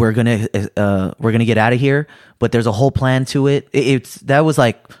we're gonna get out of here. But there's a whole plan to it. That was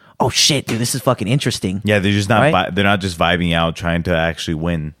like, oh shit, dude, this is fucking interesting. Yeah, they're just not. Right? They're not just vibing out, trying to actually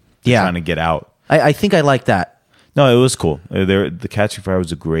win. They're trying to get out. I think I like that. No, it was cool. The Catching Fire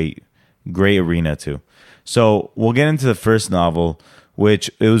was a great arena too. So we'll get into the first novel,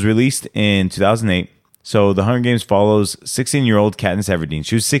 which it was released in 2008. So The Hunger Games follows 16-year-old Katniss Everdeen.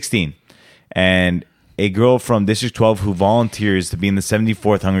 She was 16, and a girl from District 12 who volunteers to be in the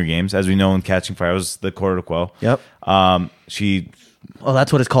 74th Hunger Games. As we know, in Catching Fire was the Quarter to Quell. Yep.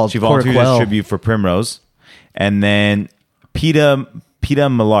 That's what it's called. She volunteers as tribute for Primrose, and then Peeta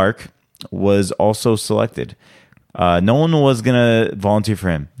Mellark was also selected. No one was gonna volunteer for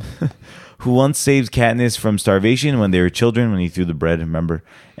him. Who once saved Katniss from starvation when they were children, when he threw the bread, remember?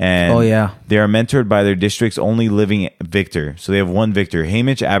 And they are mentored by their district's only living victor. So they have one victor,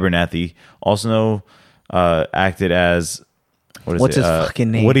 Hamish Abernathy, also acted as, what's his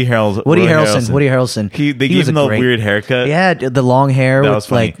fucking name? Woody Harrelson. Woody Harrelson. They gave him the weird haircut. Yeah, the long hair that was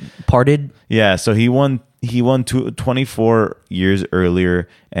like parted. Yeah, so he won 24 years earlier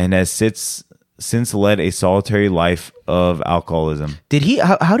and has since led a solitary life of alcoholism. Did he?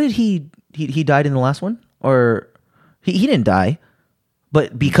 How did he died in the last one? Or he didn't die,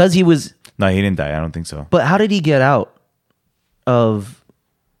 but because he was... No, he didn't die. I don't think so. But how did he get out of...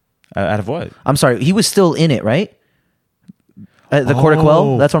 Out of what? I'm sorry. He was still in it, right? The Quarter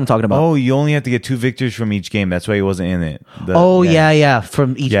Quell? That's what I'm talking about. Oh, you only have to get 2 victors from each game. That's why he wasn't in it.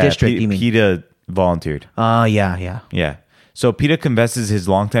 From each district, you mean? Peeta volunteered. Yeah. So Peeta confesses his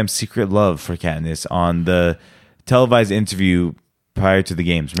longtime secret love for Katniss on the televised interview prior to the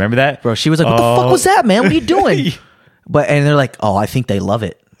games. Remember that? Bro, she was like, what the fuck was that, man? What are you doing? And they're like, I think they love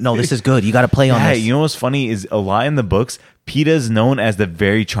it. No, this is good. You got to play on this. You know what's funny is a lot in the books, Peeta's known as the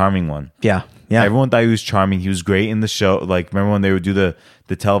very charming one. Yeah. Everyone thought he was charming. He was great in the show. Like, remember when they would do the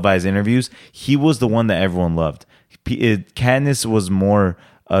televised interviews? He was the one that everyone loved. Katniss was more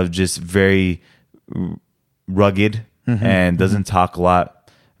of just very rugged and doesn't talk a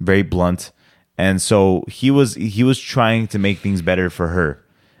lot. very blunt. And so he was trying to make things better for her.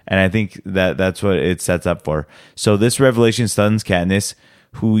 And I think that's what it sets up for. So this revelation stuns Katniss,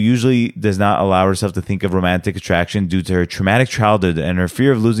 who usually does not allow herself to think of romantic attraction due to her traumatic childhood and her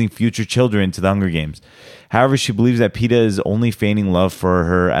fear of losing future children to the Hunger Games. However, she believes that Peeta is only feigning love for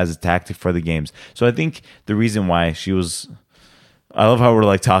her as a tactic for the games. So I think the reason why she was... I love how we're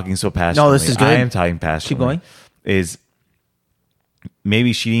like talking so passionately. No, this is good. I am talking passionately. Keep going. Is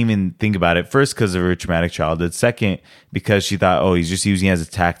maybe she didn't even think about it. First, because of her traumatic childhood. Second, because she thought, oh, he's just using it as a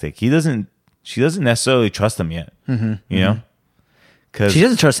tactic. She doesn't necessarily trust him yet. You know? Cause, she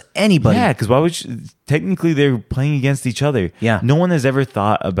doesn't trust anybody. Yeah, because why would she, technically they're playing against each other. Yeah. No one has ever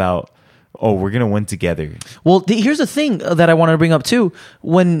thought about, oh, we're going to win together. Well, here's the thing that I wanted to bring up too.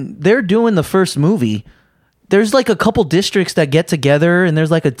 When they're doing the first movie, there's like a couple districts that get together and there's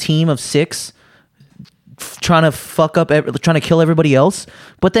like a team of 6 trying to kill everybody else.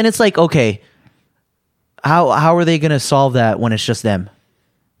 But then it's like, okay, how are they going to solve that when it's just them?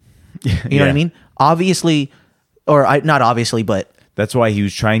 You know what I mean? Obviously, not obviously, but... That's why he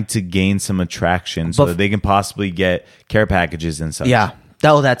was trying to gain some attraction so that they can possibly get care packages and such. Yeah.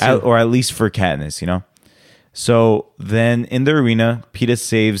 That's it. Or at least for Katniss, you know? So then in the arena, Peeta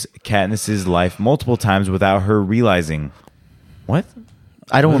saves Katniss's life multiple times without her realizing. What?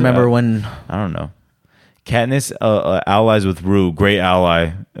 I don't remember when... I don't know. Katniss allies with Rue, great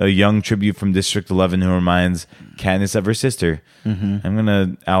ally, a young tribute from District 11 who reminds Katniss of her sister. I'm going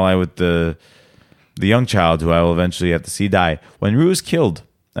to ally with the young child who I will eventually have to see die. When Rue is killed,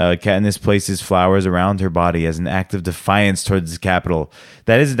 Katniss places flowers around her body as an act of defiance towards the Capitol.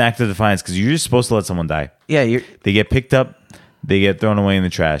 That is an act of defiance because you're just supposed to let someone die. Yeah, they get picked up, they get thrown away in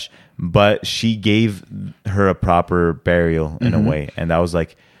the trash. But she gave her a proper burial in a way, and that was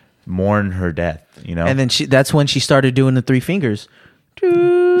like mourn her death, you know. And then that's when she started doing the 3 fingers.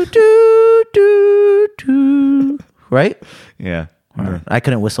 Do, do, do, do. Right? Yeah. I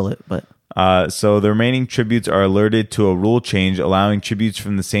couldn't whistle it, but... So the remaining tributes are alerted to a rule change, allowing tributes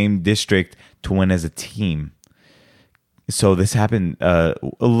from the same district to win as a team. So this happened a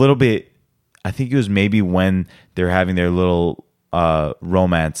little bit. I think it was maybe when they're having their little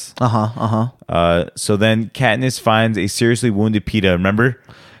romance. So then Katniss finds a seriously wounded Peeta.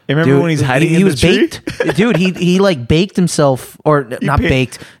 Remember when he's hiding in the tree? Baked? Dude, he like baked himself, or not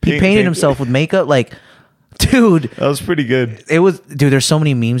baked. He painted himself with makeup, like. Dude, that was pretty good. It was, dude. There's so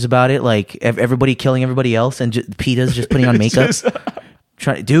many memes about it, like everybody killing everybody else, and Peeta's just putting on makeup.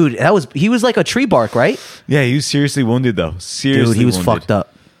 Dude, he was like a tree bark, right? Yeah, he was seriously wounded though. Seriously, dude, he was wounded. fucked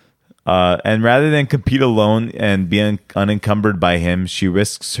up. And rather than compete alone and be unencumbered by him, she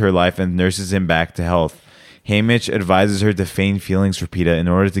risks her life and nurses him back to health. Haymitch advises her to feign feelings for Peeta in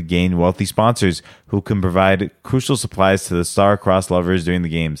order to gain wealthy sponsors who can provide crucial supplies to the star-crossed lovers during the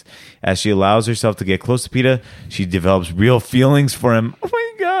games. As she allows herself to get close to Peeta, she develops real feelings for him. Oh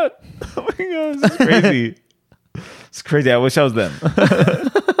my god, this is crazy. It's crazy. I wish I was them.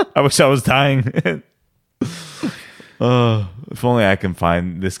 I wish I was dying. If only I can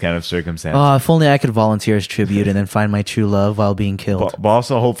find this kind of circumstance. If only I could volunteer as tribute and then find my true love while being killed. But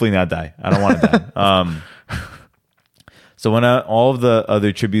also, hopefully not die. I don't want to die. So when all of the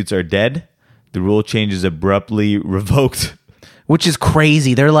other tributes are dead, the rule change is abruptly revoked. Which is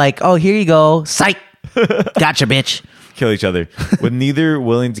crazy. They're like, oh, here you go. Psych. Gotcha, bitch. Kill each other. With neither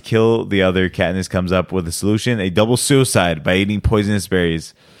willing to kill the other, Katniss comes up with a solution, a double suicide by eating poisonous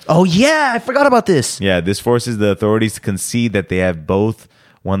berries. Oh, yeah. I forgot about this. Yeah, this forces the authorities to concede that they have both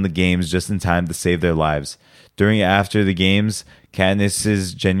won the games just in time to save their lives. During and after the games,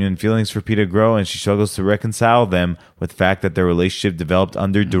 Katniss's genuine feelings for Peeta grow, and she struggles to reconcile them with the fact that their relationship developed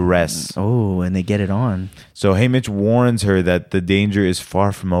under duress. Oh, and they get it on. So Haymitch warns her that the danger is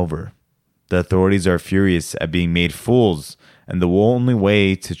far from over. The authorities are furious at being made fools, and the only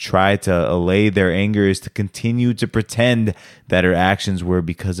way to try to allay their anger is to continue to pretend that her actions were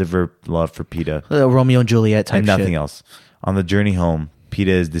because of her love for Peeta. Romeo and Juliet type and nothing shit. else. On the journey home, Peeta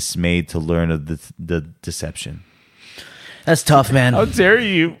is dismayed to learn of the deception. That's tough, man. How dare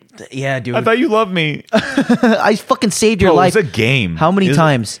you? Yeah, dude. I thought you loved me. I fucking saved your life. It was a game. How many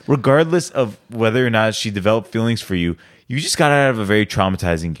times? Regardless of whether or not she developed feelings for you, you just got out of a very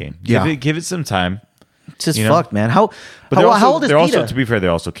traumatizing game. Give it some time. It's just fucked, man. How old is Peeta? Also, to be fair,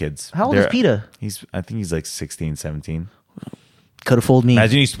 they're also kids. How old is Peeta? I think he's like 16, 17. Could have fooled me.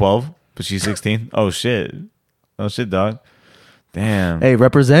 Imagine he's 12, but she's 16. Oh, shit. Dog. Damn. Hey,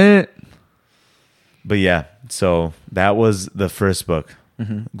 represent. But yeah, so that was the first book.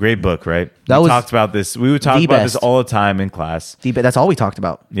 Great book, right? We talked about this. We would talk about this all the time in class. That's all we talked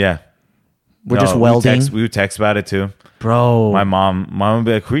about. Yeah. We're just welding. We would text about it too. Bro. My mom would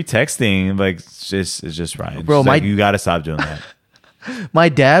be like, who are you texting? Like, it's just Ryan. Bro, She's like, you got to stop doing that. My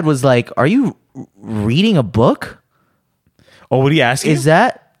dad was like, are you reading a book? Oh, what are you asking? Is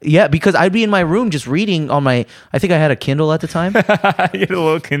that? Yeah, because I'd be in my room just reading on my, I think I had a Kindle at the time. You had a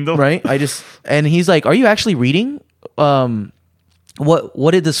little Kindle? Right? And he's like, are you actually reading?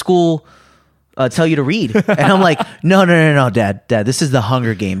 What did the school tell you to read? And I'm like, no, Dad, this is the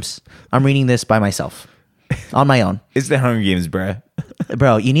Hunger Games. I'm reading this by myself. On my own. It's the Hunger Games, bruh.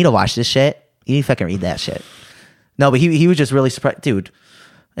 Bro, you need to watch this shit. You need to fucking read that shit. No, but he was just really surprised. Dude,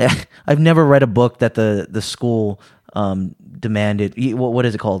 I've never read a book that the school demanded. What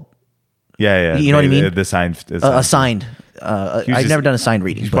is it called? Yeah. You know what I mean? The signed. Assigned. I've never done assigned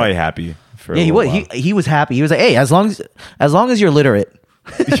reading. He's probably happy. Yeah, he was. He was happy. He was like, hey, as long as you're literate.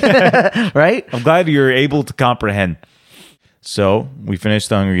 Right? I'm glad you're able to comprehend. So we finished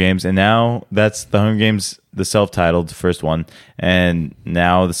the Hunger Games, and now that's the Hunger Games, the self-titled first one, and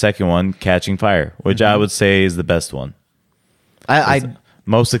now the second one, Catching Fire, which I would say is the best one. I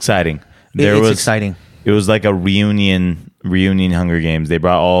most exciting. It's exciting. It was like a reunion Hunger Games. They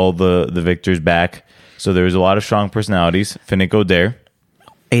brought all the victors back, so there was a lot of strong personalities. Finnick Odair.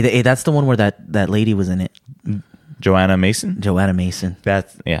 Hey, that's the one where that lady was in it. Joanna Mason.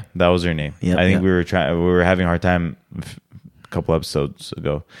 That was her name. Yep, I think we were having a hard time a couple episodes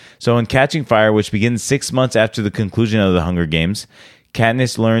ago. So in Catching Fire, which begins 6 months after the conclusion of the Hunger Games,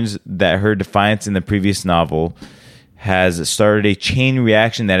 Katniss learns that her defiance in the previous novel has started a chain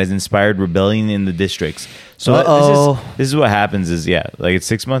reaction that has inspired rebellion in the districts. So this is what happens is, like it's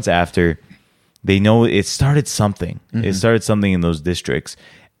 6 months after, they know it started something. Mm-hmm. It started something in those districts.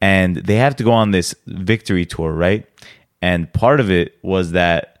 And they have to go on this victory tour, right? And part of it was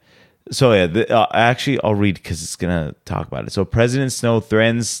that. So actually, I'll read because it's gonna talk about it. So President Snow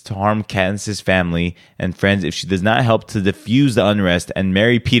threatens to harm Katniss's family and friends if she does not help to diffuse the unrest and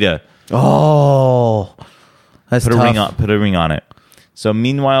marry Peeta. Oh, that's tough. Put a ring on it. So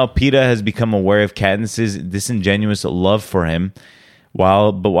meanwhile, Peeta has become aware of Katniss's disingenuous love for him.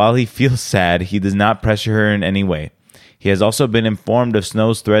 While he feels sad, he does not pressure her in any way. He has also been informed of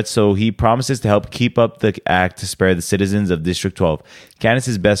Snow's threats, so he promises to help keep up the act to spare the citizens of District 12.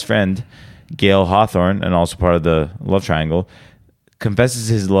 Katniss's best friend, Gale Hawthorne, and also part of the love triangle, confesses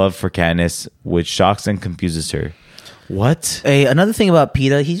his love for Katniss, which shocks and confuses her. What? Hey, another thing about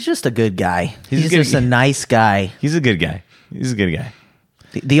Peeta, he's just a good guy. He's just a nice guy. He's a good guy.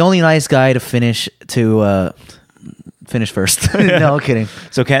 The only nice guy to finish first. No kidding.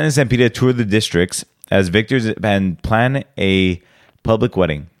 So Katniss and Peeta tour the districts as victors and plan a public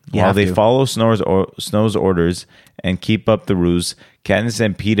wedding. While they follow Snow's orders and keep up the ruse, Katniss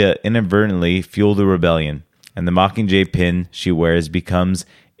and Peeta inadvertently fuel the rebellion, and the Mockingjay pin she wears becomes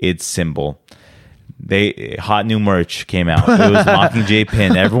its symbol. Hot new merch came out. It was the Mockingjay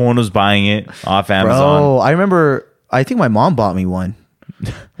pin. Everyone was buying it off Amazon. Bro, I remember. I think my mom bought me one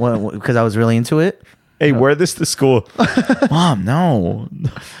because I was really into it. Hey, wear this to school. Mom, no.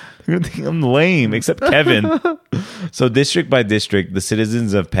 You're gonna think I'm lame, except Kevin. So district by district, the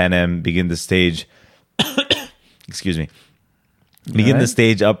citizens of Panem begin to stage the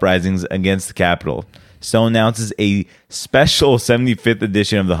stage uprisings against the capital. Snow announces a special 75th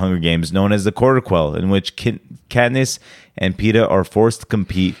edition of the Hunger Games known as the Quarter Quell, in which Katniss and Peeta are forced to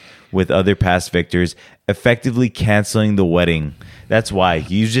compete with other past victors, effectively canceling the wedding. That's why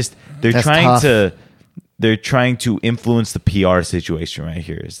they're trying to influence the PR situation right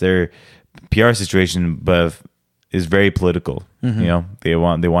here. It's their PR situation, but is very political. Mm-hmm. You know, they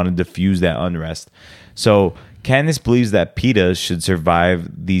want to diffuse that unrest. So Katniss believes that Peeta should survive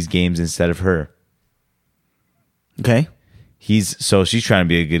these games instead of her. Okay. She's trying to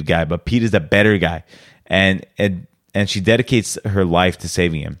be a good guy, but Peeta's a better guy, and she dedicates her life to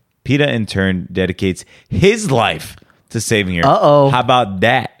saving him. Peeta in turn dedicates his life to saving her. Uh-oh. How about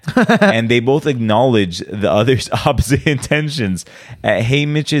that? And they both acknowledge the other's opposite intentions. At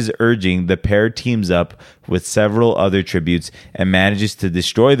Haymitch's urging, the pair teams up with several other tributes and manages to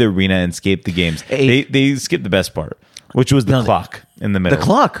destroy the arena and escape the games. They skipped the best part, which was the clock in the middle. The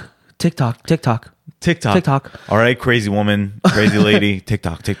clock. Tick-tock, tick-tock. Tick-tock. Tick-tock. All right, crazy woman, crazy lady.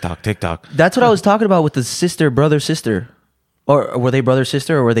 Tick-tock, tick-tock, tick-tock. That's what I was talking about with the brother-sister. Or were they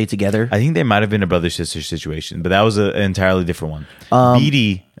brother-sister or were they together? I think they might have been a brother-sister situation, but that was an entirely different one.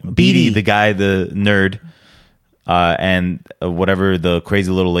 Beatty, the guy, the nerd, and whatever, the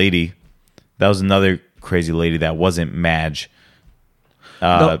crazy little lady. That was another crazy lady that wasn't Madge.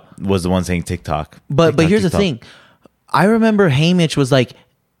 Was the one saying TikTok. But here's the thing. I remember Haymitch was like,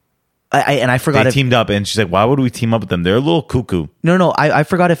 I forgot They teamed up, and she's like, "Why would we team up with them? They're a little cuckoo." No, I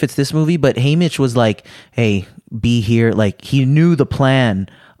forgot if it's this movie, but Haymitch was like, "Hey, be here." Like he knew the plan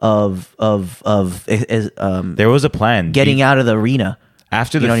of There was a plan. getting out of the arena.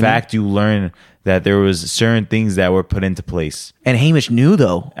 After You know the what I mean? fact, you learn that there was certain things that were put into place. And Haymitch knew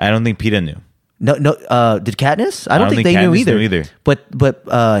though. I don't think PETA knew. No. Did Katniss? I don't think think they knew Katniss either. knew either. But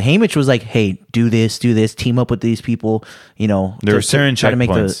Haymitch was like, "Hey, do this, team up with these people." You know, There were certain try to make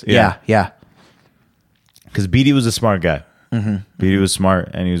checkpoints, yeah. Because Beatty was a smart guy. Mm-hmm. Beatty was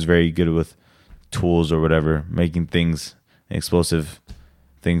smart, and he was very good with tools or whatever, making things, explosive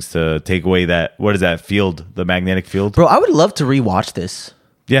things to take away that, what is that field, the magnetic field? Bro, I would love to rewatch this.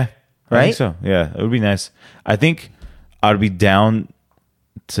 Yeah. I Right? think so. Yeah, it would be nice. I think I would be down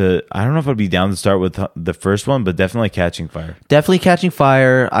to, I don't know if I'd be down to start with the first one, but definitely Catching Fire. Definitely Catching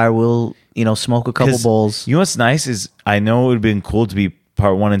Fire. I will, smoke a couple 'Cause bowls. You know what's nice is I know it would have been cool to be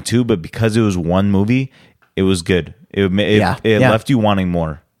part 1 and 2, but because it was one movie, it was good. It left you wanting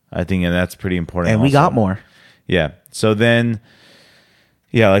more, I think, and that's pretty important. And we also. got more. Yeah. So then,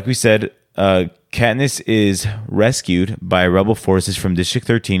 like we said, Katniss is rescued by rebel forces from District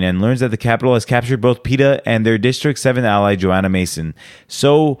 13 and learns that the Capitol has captured both PETA and their District 7 ally, Joanna Mason.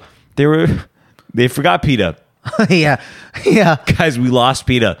 So they forgot PETA. yeah. Guys, we lost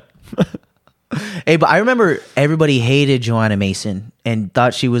PETA. Hey, but I remember everybody hated Joanna Mason and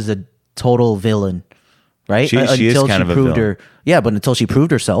thought she was a total villain, right? She is kind of a villain. But until she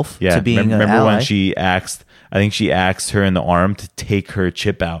proved herself to being an remember ally. when she axed, I think she axed her in the arm to take her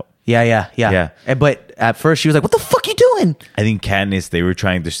chip out. Yeah. But at first she was like, "What the fuck you doing?" I think Katniss, they were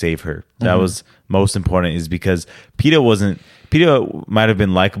trying to save her. That was most important, is because PETA might have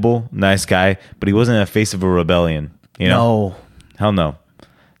been likable, nice guy, but he wasn't a face of a rebellion. You know? No. Hell no.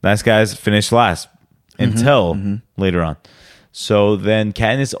 Nice guys finished last until later on. So then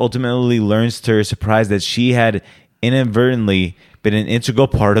Katniss ultimately learns to her surprise that she had inadvertently been an integral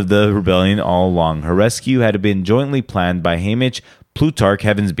part of the rebellion all along. Her rescue had been jointly planned by Haymitch, Plutarch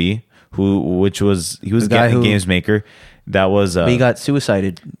Heavensby, he was The guy getting who- games maker. That was But he got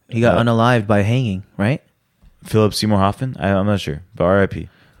suicided. He got unalived by hanging, right? Philip Seymour Hoffman. I'm not sure, but R.I.P.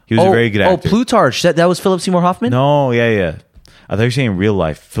 He was a very good actor. Oh, Plutarch. That was Philip Seymour Hoffman? No, yeah. I thought you were saying real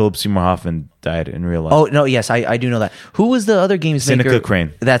life. Philip Seymour Hoffman died in real life. Oh, no, yes, I do know that. Who was the other games maker? Seneca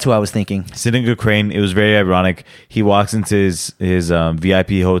Crane. That's who I was thinking. Seneca Crane. It was very ironic. He walks into his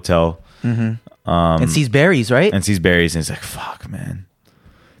VIP hotel And sees berries, right? and sees berries, and he's like, "Fuck, man,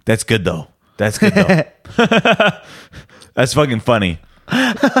 that's good though. That's good though. That's fucking funny."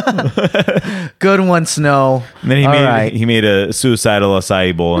 Good one, Snow. And then All right. he made a suicidal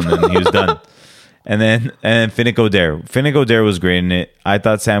acai bowl, and then he was done. And then Finnick Odair. Finnick Odair was great in it. I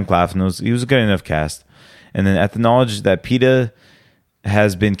thought Sam Claflin was a good enough cast. And then at the knowledge that PETA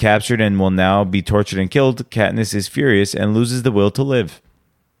has been captured and will now be tortured and killed, Katniss is furious and loses the will to live.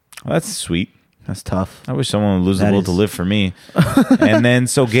 Well, that's sweet. That's tough. I wish someone would lose the That will is- to live for me. And then,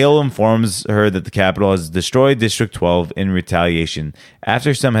 so Gale informs her that the Capitol has destroyed District 12 in retaliation.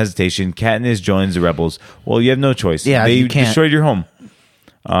 After some hesitation, Katniss joins the rebels. Well, you have no choice. Yeah, they you can't. destroyed your home.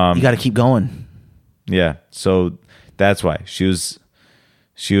 You got to keep going. Yeah, so that's why she was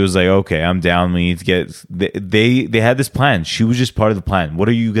like, okay, I'm down. We need to get. They had this plan. She was just part of the plan. What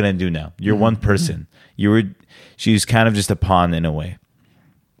are you gonna do now? You're one person. She's kind of just a pawn in a way.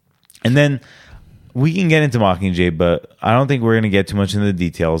 And then we can get into Mockingjay, but I don't think we're gonna get too much into the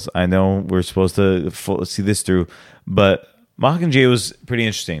details. I know we're supposed to see this through, but Mockingjay was pretty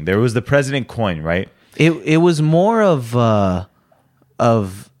interesting. There was the president coin, right? It was more of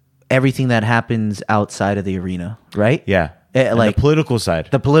everything that happens outside of the arena, right? Yeah, And like the political side.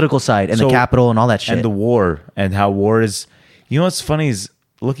 the political side and So- the Capitol and all that shit. And the war, and how war is. You know what's funny is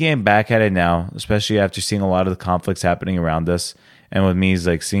looking back at it now, especially after seeing a lot of the conflicts happening around us, and with me is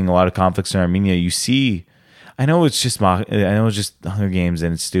like seeing a lot of conflicts in Armenia. You see, I know it's just Hunger Games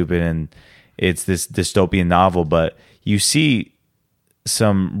and it's stupid and it's this dystopian novel, but you see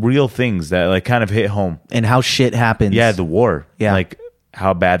some real things that like kind of hit home. and how shit happens. Yeah, the war. Yeah. Like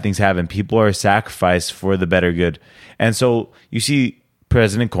how bad things happen. People are sacrificed for the better good. And so you see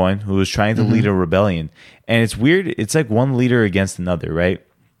President Coin, who was trying to lead a rebellion. And it's weird. It's like one leader against another, right?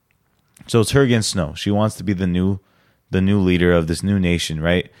 So it's her against Snow. She wants to be the new leader of this new nation,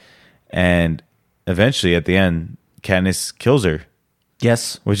 right? And eventually at the end, Katniss kills her,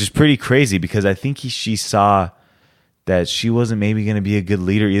 Yes. which is pretty crazy because I think she saw that she wasn't maybe going to be a good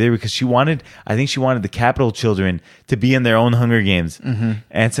leader either because I think she wanted the Capitol children to be in their own Hunger Games. And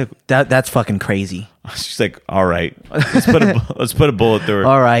it's like, That's fucking crazy. she's like, all right, let's put a bullet through her.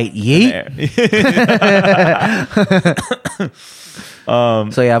 All right, yeet.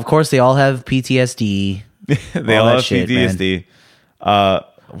 So yeah, of course they all have PTSD. They all have PTSD.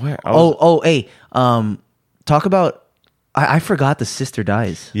 Hey, talk about. I forgot the sister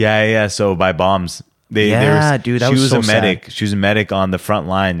dies. Yeah. So by bombs. Dude, that she was so a medic. sad. She was a medic on the front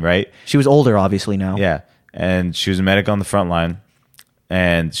line, right? She was older, obviously now. Yeah, and she was a medic on the front line,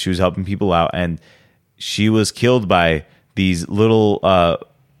 and she was helping people out, and she was killed by these little. I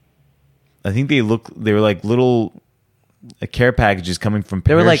think they were like little care packages coming from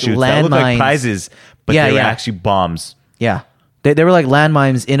They were like parachutes that looked like landmines. prizes, but Yeah, they were yeah. actually bombs. Yeah, they were like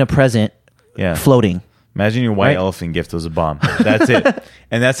landmines in a present, Yeah. floating. Imagine your white Right. elephant gift was a bomb. That's it.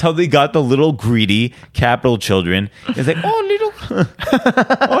 And that's how they got the little greedy capital children. It's like,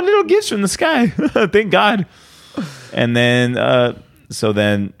 little gifts from the sky. Thank God. And then, so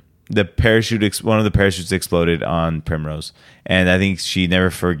then the one of the parachutes exploded on Primrose. And I think she never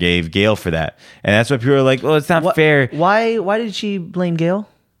forgave Gale for that. And that's why people are like, oh, it's not fair. Why did she blame Gale?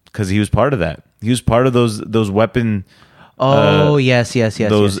 Because he was part of that. He was part of those weapon... Oh, yes.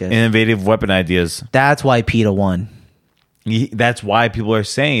 Those innovative weapon ideas. That's why PETA won. That's why people are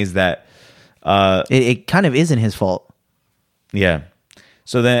saying is that... It kind of isn't his fault. Yeah.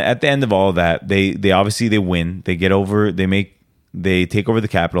 So then at the end of all of that, they obviously they win. They take over the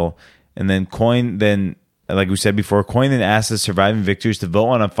capital, and then like we said before, Coin then asks the surviving victors to vote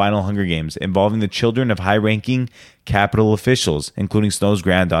on a final Hunger Games involving the children of high-ranking capital officials, including Snow's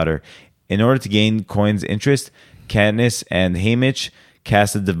granddaughter. In order to gain Coin's interest, Katniss and Haymitch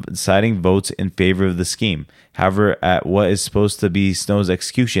cast the deciding votes in favor of the scheme. However, at what is supposed to be Snow's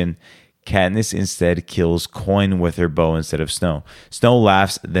execution, Katniss instead kills Coin with her bow instead of Snow. Snow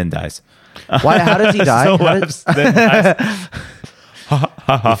laughs, then dies. Why? How does he die? Snow laughs, then dies.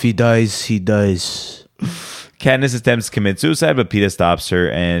 If he dies, he dies. Katniss attempts to commit suicide, but PETA stops her,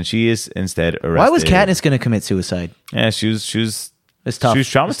 and she is instead arrested. Why was Katniss going to commit suicide? Yeah, she was It's tough. She was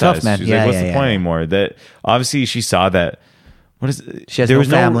traumatized. It's tough, man. She was Yeah, like, "What's yeah, the yeah. point anymore?" That obviously she saw that. What is? She has there no was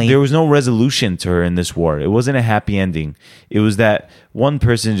family. There was no resolution to her in this war. It wasn't a happy ending. It was that one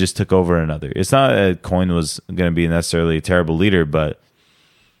person just took over another. It's not that Coin was going to be necessarily a terrible leader, but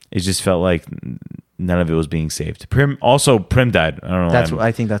it just felt like none of it was being saved. Prim died. I don't know.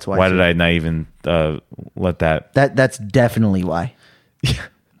 I think that's why. Why did I not even let that? That's definitely why. She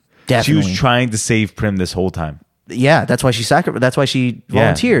Definitely. was trying to save Prim this whole time. Yeah, that's why she That's why she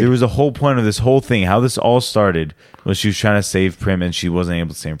volunteered. There was a whole point of this whole thing. How this all started was she was trying to save Prim, and she wasn't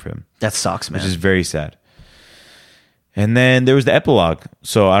able to save Prim, That sucks, man. which is very sad. And then there was the epilogue.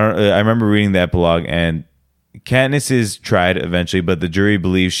 So I remember reading the epilogue, and Katniss is tried eventually, but the jury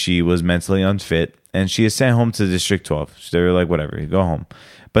believes she was mentally unfit, and she is sent home to District 12. So they were like, whatever, you go home.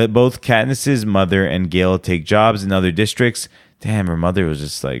 But both Katniss's mother and Gale take jobs in other districts. Damn, her mother was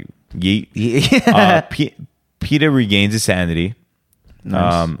just like, yeet. Yeah. Peeta regains his sanity.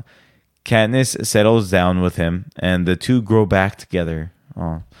 Nice. Katniss settles down with him, and the two grow back together.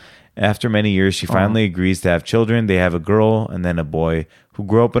 Oh. After many years, she finally agrees to have children. They have a girl and then a boy who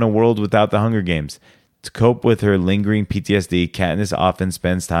grow up in a world without the Hunger Games. To cope with her lingering PTSD, Katniss often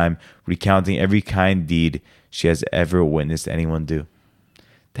spends time recounting every kind deed she has ever witnessed anyone do.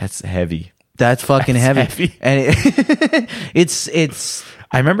 That's heavy. That's fucking heavy. And it's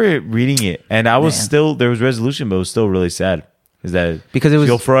I remember reading it, and I was there was resolution, but it was still really sad. Is that because it was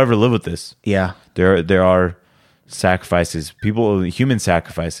you'll forever live with this. Yeah. There are sacrifices, human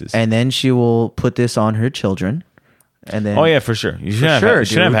sacrifices. And then she will put this on her children. And then Oh yeah, for sure. You shouldn't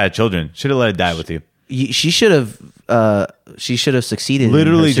have had children. Should have let it die with you. She should have succeeded. in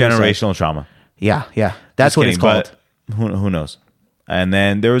Literally her suicide. generational trauma. Yeah. That's Just what kidding, it's called. but who knows? And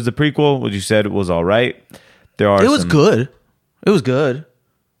then there was the prequel, which you said was all right. It was good. It was good.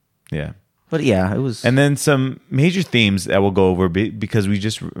 Yeah. But yeah, it was. And then some major themes that we'll go over because we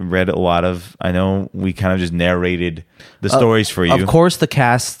just read a lot of. I know we kind of just narrated the stories for you. Of course, the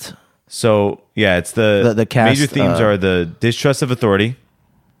cast. So yeah, it's the cast, major themes are the distrust of authority.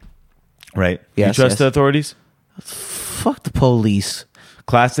 Right. Yes, You trust yes. the authorities? Fuck the police.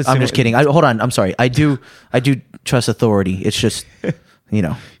 Class. I'm just kidding. Hold on. I'm sorry. I do trust authority. It's just, He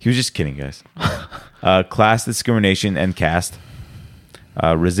was just kidding, guys. Class discrimination and caste.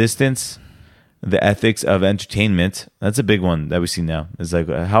 Resistance. The ethics of entertainment. That's a big one that we see now. It's like,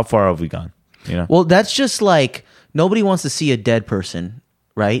 how far have we gone? Well, that's just like nobody wants to see a dead person,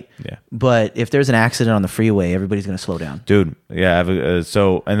 right? Yeah. But if there's an accident on the freeway, everybody's going to slow down. Dude, yeah. And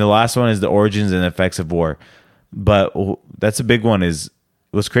the last one is the origins and effects of war. But that's a big one.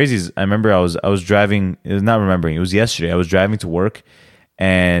 What's crazy is I remember I was driving. It was not remembering. It was yesterday. I was driving to work,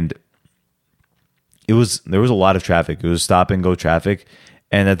 and there was a lot of traffic. It was stop and go traffic,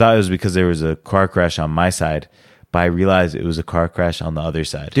 and I thought it was because there was a car crash on my side. but I realized it was a car crash on the other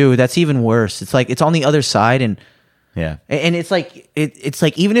side. Dude, that's even worse. It's like it's on the other side, and Yeah. it's like it's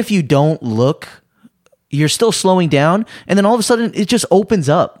like even if you don't look, you're still slowing down, and then all of a sudden it just opens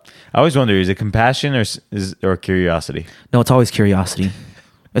up. I always wonder, is it compassion or curiosity? No, it's always curiosity.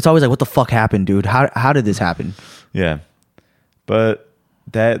 It's always like, what the fuck happened, dude? How did this happen? Yeah. But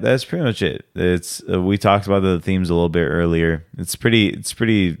that's pretty much it. It's we talked about the themes a little bit earlier. It's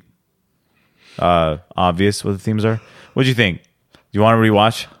pretty obvious what the themes are. What do you think? Do you want to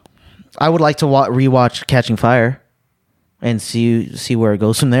rewatch? I would like to rewatch Catching Fire and see where it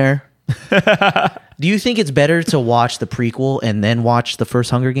goes from there. Do you think it's better to watch the prequel and then watch the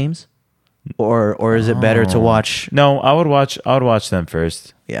first Hunger Games, or is it better to watch? No, I would watch them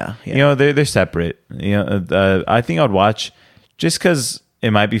first. Yeah. You know, they're separate. You know, I think I'd watch just because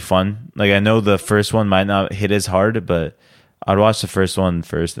it might be fun. Like, I know the first one might not hit as hard, but I'd watch the first one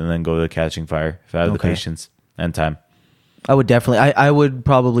first and then go to Catching Fire if I had the patience and time. I would definitely. I would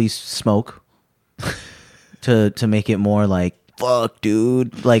probably smoke to make it more like, fuck,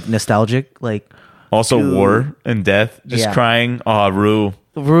 dude, like nostalgic, like. Also, dude. war and death, just crying. Oh,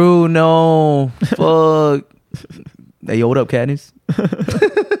 Rue, no, fuck. Hey, yo, what up, Katniss?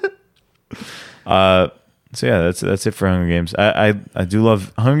 So yeah, that's it for Hunger Games. I do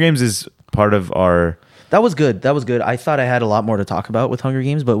love Hunger Games is part of our. That was good. I thought I had a lot more to talk about with Hunger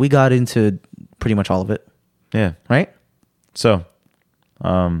Games, but we got into pretty much all of it. Yeah. Right. So, do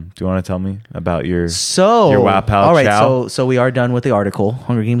you want to tell me about your Wow Pal all right, Chow? so we are done with the article.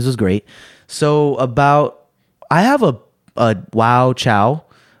 Hunger Games was great. So I have a Wow Chow.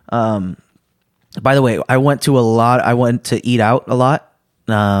 By the way, I went to eat out a lot.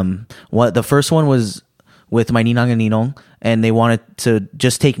 The first one was with my ninang and ninong, and they wanted to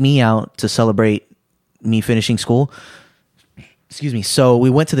just take me out to celebrate me finishing school. Excuse me. So we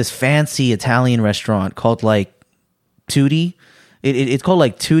went to this fancy Italian restaurant called like Tutti. It's called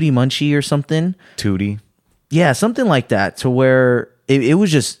like Tutti Munchie or something. Tootie. Yeah, something like that. To where it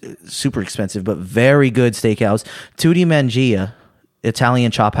was just super expensive, but very good steakhouse. Tutti Mangia,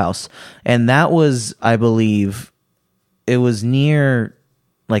 Italian chop house, and that was, I believe, it was near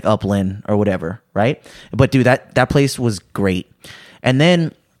like Upland or whatever, right? But dude, that place was great. And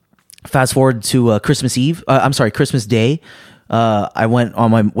then fast forward to Christmas Day. I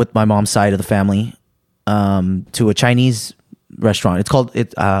went with my mom's side of the family to a Chinese restaurant.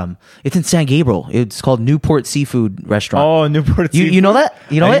 It's in San Gabriel. It's called Newport Seafood Restaurant. Oh, Newport Seafood. You know that?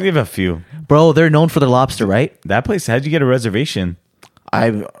 You know I it? think they have a few. Bro, they're known for their lobster, right? That place, how'd you get a reservation? I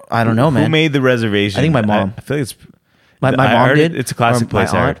don't know, man. Who made the reservation? I think my mom. I feel like it's my mom did. It's a classic Or my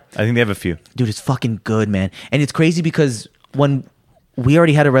place. I aunt. heard. I think they have a few. Dude, it's fucking good, man. And it's crazy because when we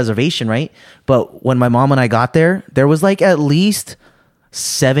already had a reservation, right? But when my mom and I got there was like at least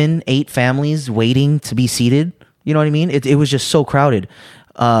 7-8 families waiting to be seated. You know what I mean? It was just so crowded.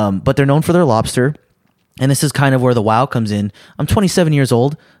 But they're known for their lobster. And this is kind of where the wow comes in. I'm 27 years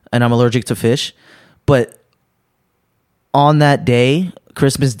old and I'm allergic to fish. But on that day,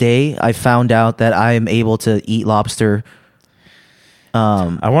 Christmas Day, I found out that I am able to eat lobster.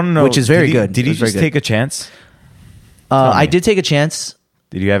 I want to know, which is very good. Did you just take a chance? I did take a chance.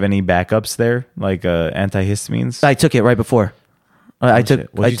 Did you have any backups there, like antihistamines? I took it right before. I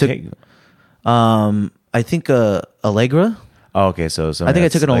took. Take? I think Allegra. Oh, okay. So I think I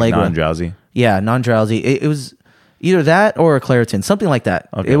took an Allegra. Non-drowsy. Yeah, non-drowsy. It was either that or a Claritin, something like that.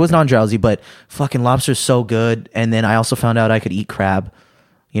 Okay, it was non-drowsy, but fucking lobster's so good. And then I also found out I could eat crab.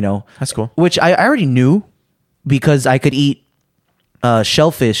 You know, That's cool. Which I already knew because I could eat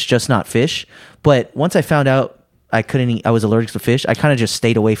shellfish, just not fish. But once I found out I couldn't eat, I was allergic to fish, I kind of just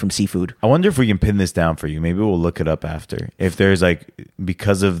stayed away from seafood. I wonder if we can pin this down for you. Maybe we'll look it up after. If there's like,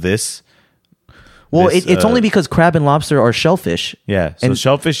 because of this. Well, this, it's only because crab and lobster are shellfish. Yeah. So And-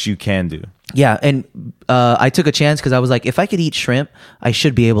 shellfish you can do. Yeah, and I took a chance because I was like, if I could eat shrimp, I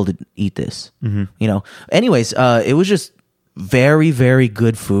should be able to eat this. Mm-hmm. You know. Anyways, it was just very, very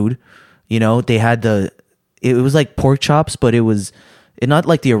good food. You know, they had it was like pork chops, but it was not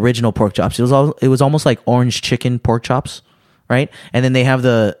like the original pork chops. It was almost like orange chicken pork chops, right? And then they have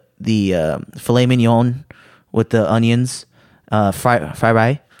the filet mignon with the onions, fried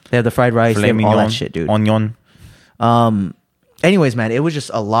rice. They have the fried rice, they have all that shit, dude. Onion. Anyways, man, it was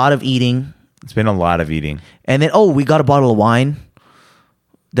just a lot of eating. It's been a lot of eating. And then, we got a bottle of wine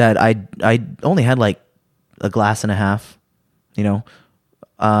that I only had like a glass and a half, you know.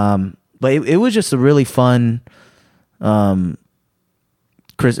 But it was just a really fun, like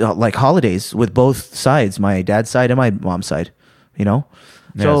holidays with both sides, my dad's side and my mom's side, you know.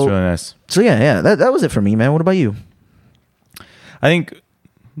 Yeah, so, it's really nice. So yeah, that was it for me, man. What about you? I think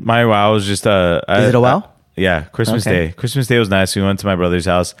my wow is just Is it a wow? Yeah, Christmas Okay. Day. Christmas Day was nice. We went to my brother's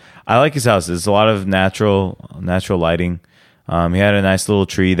house. I like his house. It's a lot of natural lighting. He had a nice little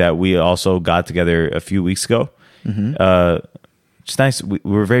tree that we also got together a few weeks ago. Just nice. We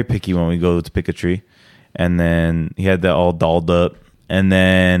were very picky when we go to pick a tree, and then he had that all dolled up. And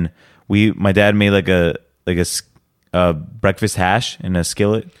then my dad made like a breakfast hash in a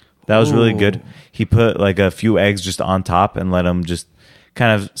skillet. That was really good. He put like a few eggs just on top and let them just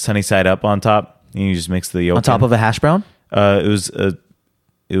kind of sunny side up on top. And you just mix the yolk On top of a hash brown? It was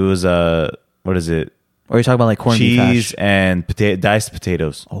what is it? Or are you talking about like corned beef Cheese hash? and diced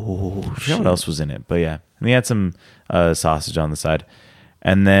potatoes. Oh, I forgot what else was in it, but yeah. And he had some sausage on the side.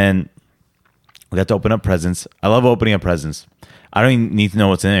 And then we got to open up presents. I love opening up presents. I don't even need to know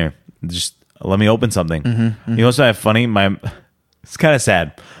what's in there. Just let me open something. You know what's funny? It's kind of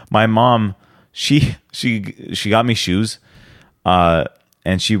sad. My mom, she got me shoes,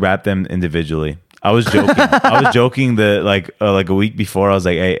 and she wrapped them individually. I was joking. I was joking that like a week before. I was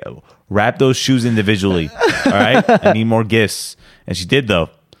like, "Hey, wrap those shoes individually. All right, I need more gifts." And she did though.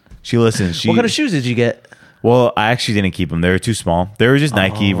 She listened. What kind of shoes did you get? Well, I actually didn't keep them. They were too small. They were just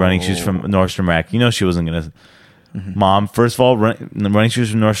Nike running shoes from Nordstrom Rack. You know she wasn't gonna. Mom, first of all, running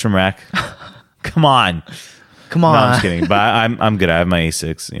shoes from Nordstrom Rack. Come on. Come No, on. I'm just kidding. But I'm good. I have my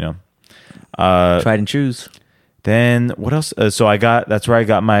A6. You know. Tried and choose. Then what else? So that's where I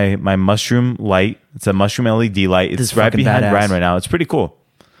got my mushroom light. It's a mushroom LED light. This It's is right fucking behind badass. Ryan right now. It's pretty cool.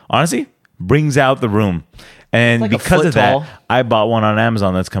 Honestly, brings out the room. And It's like a because foot of that, tall. I bought one on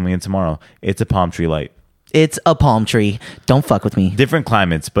Amazon that's coming in tomorrow. It's a palm tree light. It's a palm tree. Don't fuck with me. Different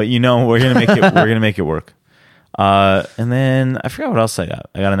climates, but you know we're gonna make it. We're gonna make it work. And then I forgot what else I got.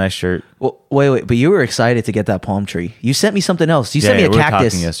 I got a nice shirt. Well, wait, but you were excited to get that palm tree. You sent me something else. You sent me a we were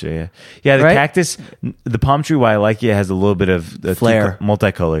cactus. talking yesterday. Yeah, the Right? cactus, the palm tree. Why I like it has a little bit of the Flair.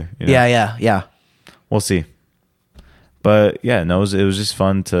 multicolor. You know? Yeah. We'll see. But yeah, no, it was just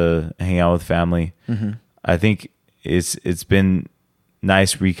fun to hang out with family. I think it's been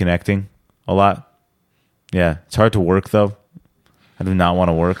nice reconnecting a lot. Yeah, it's hard to work though. I do not want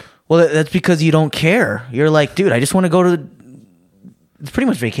to work. Well, that's because you don't care. You're like, dude, I just want to go to. It's pretty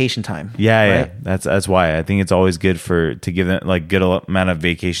much vacation time. Yeah. right? That's why I think it's always good to give them like good amount of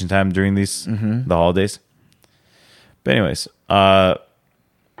vacation time during these the holidays. But anyways, what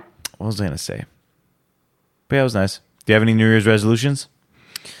was I gonna say? But yeah, it was nice. Do you have any New Year's resolutions?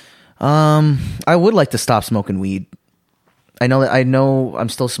 I would like to stop smoking weed. I know I'm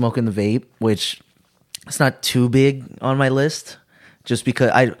still smoking the vape, which it's not too big on my list, just because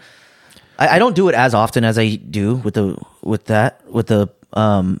I don't do it as often as I do with the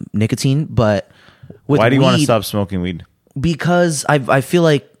nicotine. But with Why do you want to weed, stop smoking weed? Because I feel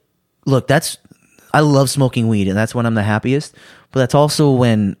like, look, I love smoking weed, and that's when I'm the happiest. But that's also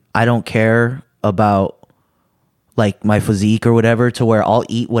when I don't care about like my physique or whatever, to where I'll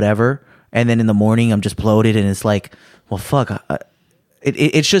eat whatever, and then in the morning I'm just bloated, and it's like, well, fuck.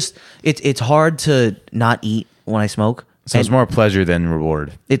 It's hard to not eat when I smoke. So it's more pleasure than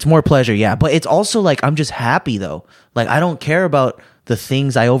reward. It's more pleasure, yeah. But it's also like I'm just happy though. Like I don't care about the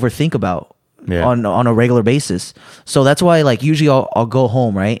things I overthink about on a regular basis. So that's why like usually I'll go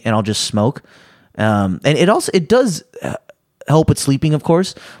home, right, and I'll just smoke. And it does help with sleeping, of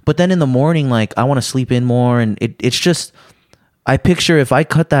course. But then in the morning, like I want to sleep in more, and it's just I picture if I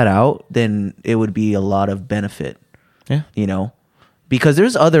cut that out, then it would be a lot of benefit. Yeah. You know, because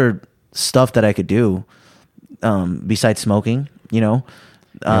there's other stuff that I could do besides smoking. You know,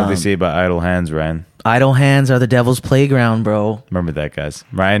 You know what they say about idle hands, Ryan? idle hands are the devil's playground, bro. Remember that, guys.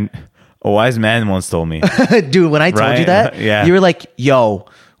 Ryan, a wise man once told me. Dude, when I told you Right, that, yeah. you were like, "Yo,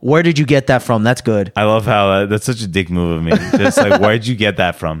 where did you get that from? That's good." I love how that's such a dick move of me. Just like, where'd you get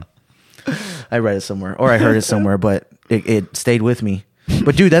that from? I read it somewhere, or I heard it somewhere, but it stayed with me.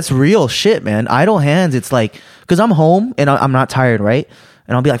 But dude, that's real shit, man. Idle hands. It's like, because I'm home and I'm not tired, right?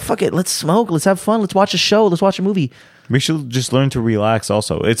 And I'll be like, fuck it, let's smoke, let's have fun, let's watch a show, let's watch a movie. We should just learn to relax.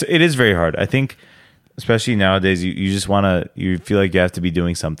 Also, it is very hard. I think, especially nowadays, you just you feel like you have to be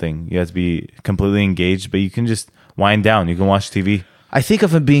doing something. You have to be completely engaged, but you can just wind down. You can watch TV. I think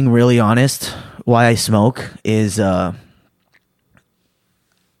if I'm being really honest, why I smoke is I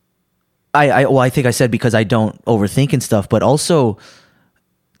think I said because I don't overthink and stuff, but also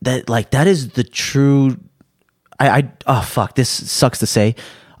that is the true. Oh fuck, this sucks to say.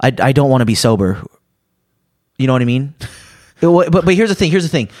 I don't want to be sober. You know what I mean? But here's the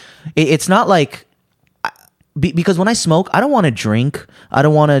thing. It's not like because when I smoke, I don't want to drink. I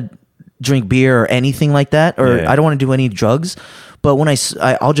don't want to drink beer or anything like that, or Yeah. I don't want to do any drugs. But when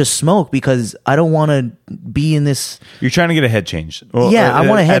I'll just smoke because I don't want to be in this. You're trying to get a head change. Well, Yeah, I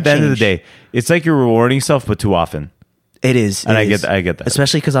want a head At the end of the change. day, it's like you're rewarding yourself, but too often. It is, And it I is. get that.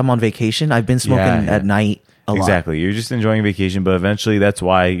 Especially because I'm on vacation. I've been smoking Yeah. at night a lot. Exactly. You're just enjoying vacation, but eventually that's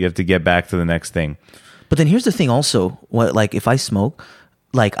why you have to get back to the next thing. But then here's the thing also, what like if I smoke,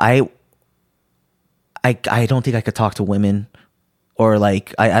 like I don't think I could talk to women, or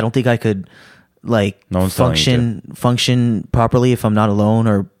like I don't think I could like No one's telling you function properly if I'm not alone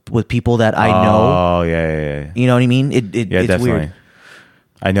or with people that I know. Oh, yeah. You know what I mean? Yeah, It's definitely. weird.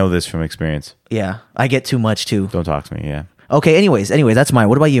 I know this from experience. Yeah. I get too much too. Don't talk to me. Yeah. Okay, anyways, that's mine.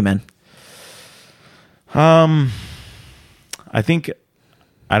 What about you, man? I think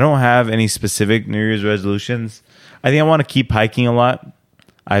I don't have any specific New Year's resolutions. I think I want to keep hiking a lot.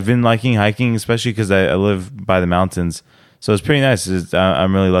 I've been liking hiking, especially because I live by the mountains. So it's pretty nice.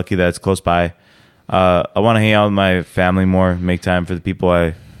 I'm really lucky that it's close by. I want to hang out with my family more, make time for the people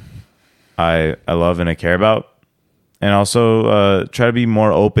I love and I care about. And also try to be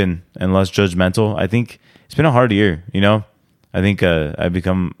more open and less judgmental. I think it's been a hard year, you know? I think I've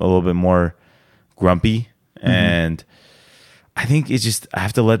become a little bit more grumpy. And I think it's just, I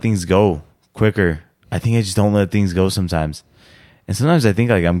have to let things go quicker. I think I just don't let things go sometimes. And sometimes I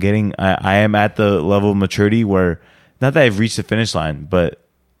think like I am at the level of maturity where, not that I've reached the finish line, but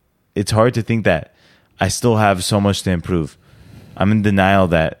it's hard to think that I still have so much to improve. I'm in denial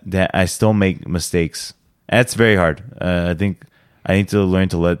that I still make mistakes. And that's very hard. I think I need to learn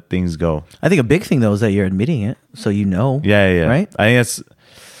to let things go. I think a big thing though is that you're admitting it, so you know. Yeah. Right? I think it's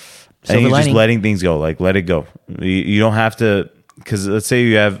just letting things go. Like, let it go. You don't have to, because let's say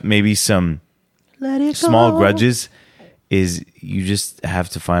you have maybe some small grudges, is you just have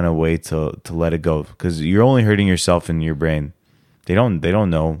to find a way to let it go, because you're only hurting yourself and your brain. They don't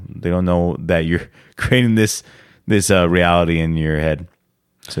know that you're creating this reality in your head.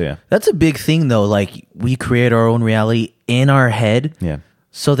 So yeah, That's a big thing though. Like we create our own reality in our head. yeah.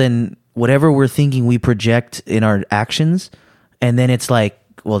 So then whatever we're thinking we project in our actions, and then it's like,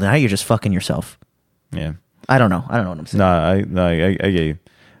 well, now you're just fucking yourself. Yeah. I don't know what I'm saying. No, I get you.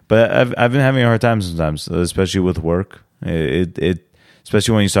 But I've been having a hard time sometimes, especially with work. It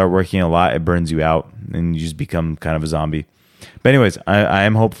especially when you start working a lot, it burns you out and you just become kind of a zombie. But anyways, I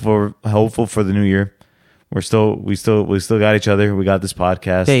am hopeful for the new year. We still got each other. We got this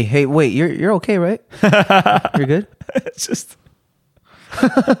podcast. Hey, wait, you're okay, right? You're good? It's just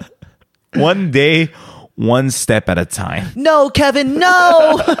one day, one step at a time. No, Kevin,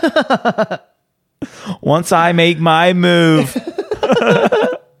 no. Once I make my move.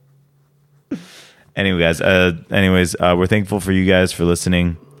 Anyways, we're thankful for you guys for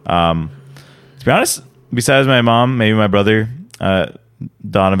listening. To be honest, besides my mom, maybe my brother,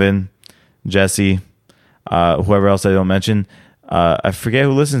 Donovan, Jesse, whoever else I don't mention, I forget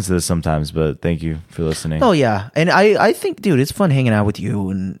who listens to this sometimes, but thank you for listening. Oh yeah, and I think, dude, it's fun hanging out with you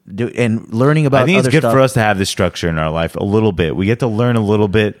and learning about. I think it's other good stuff. for us to have this structure in our life a little bit. We get to learn a little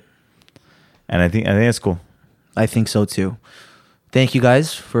bit, and I think it's cool. I think so too. Thank you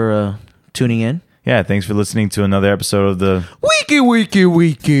guys for tuning in. Yeah, thanks for listening to another episode of the Wiki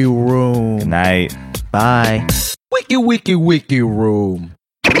room. Night. Bye. Wiki room.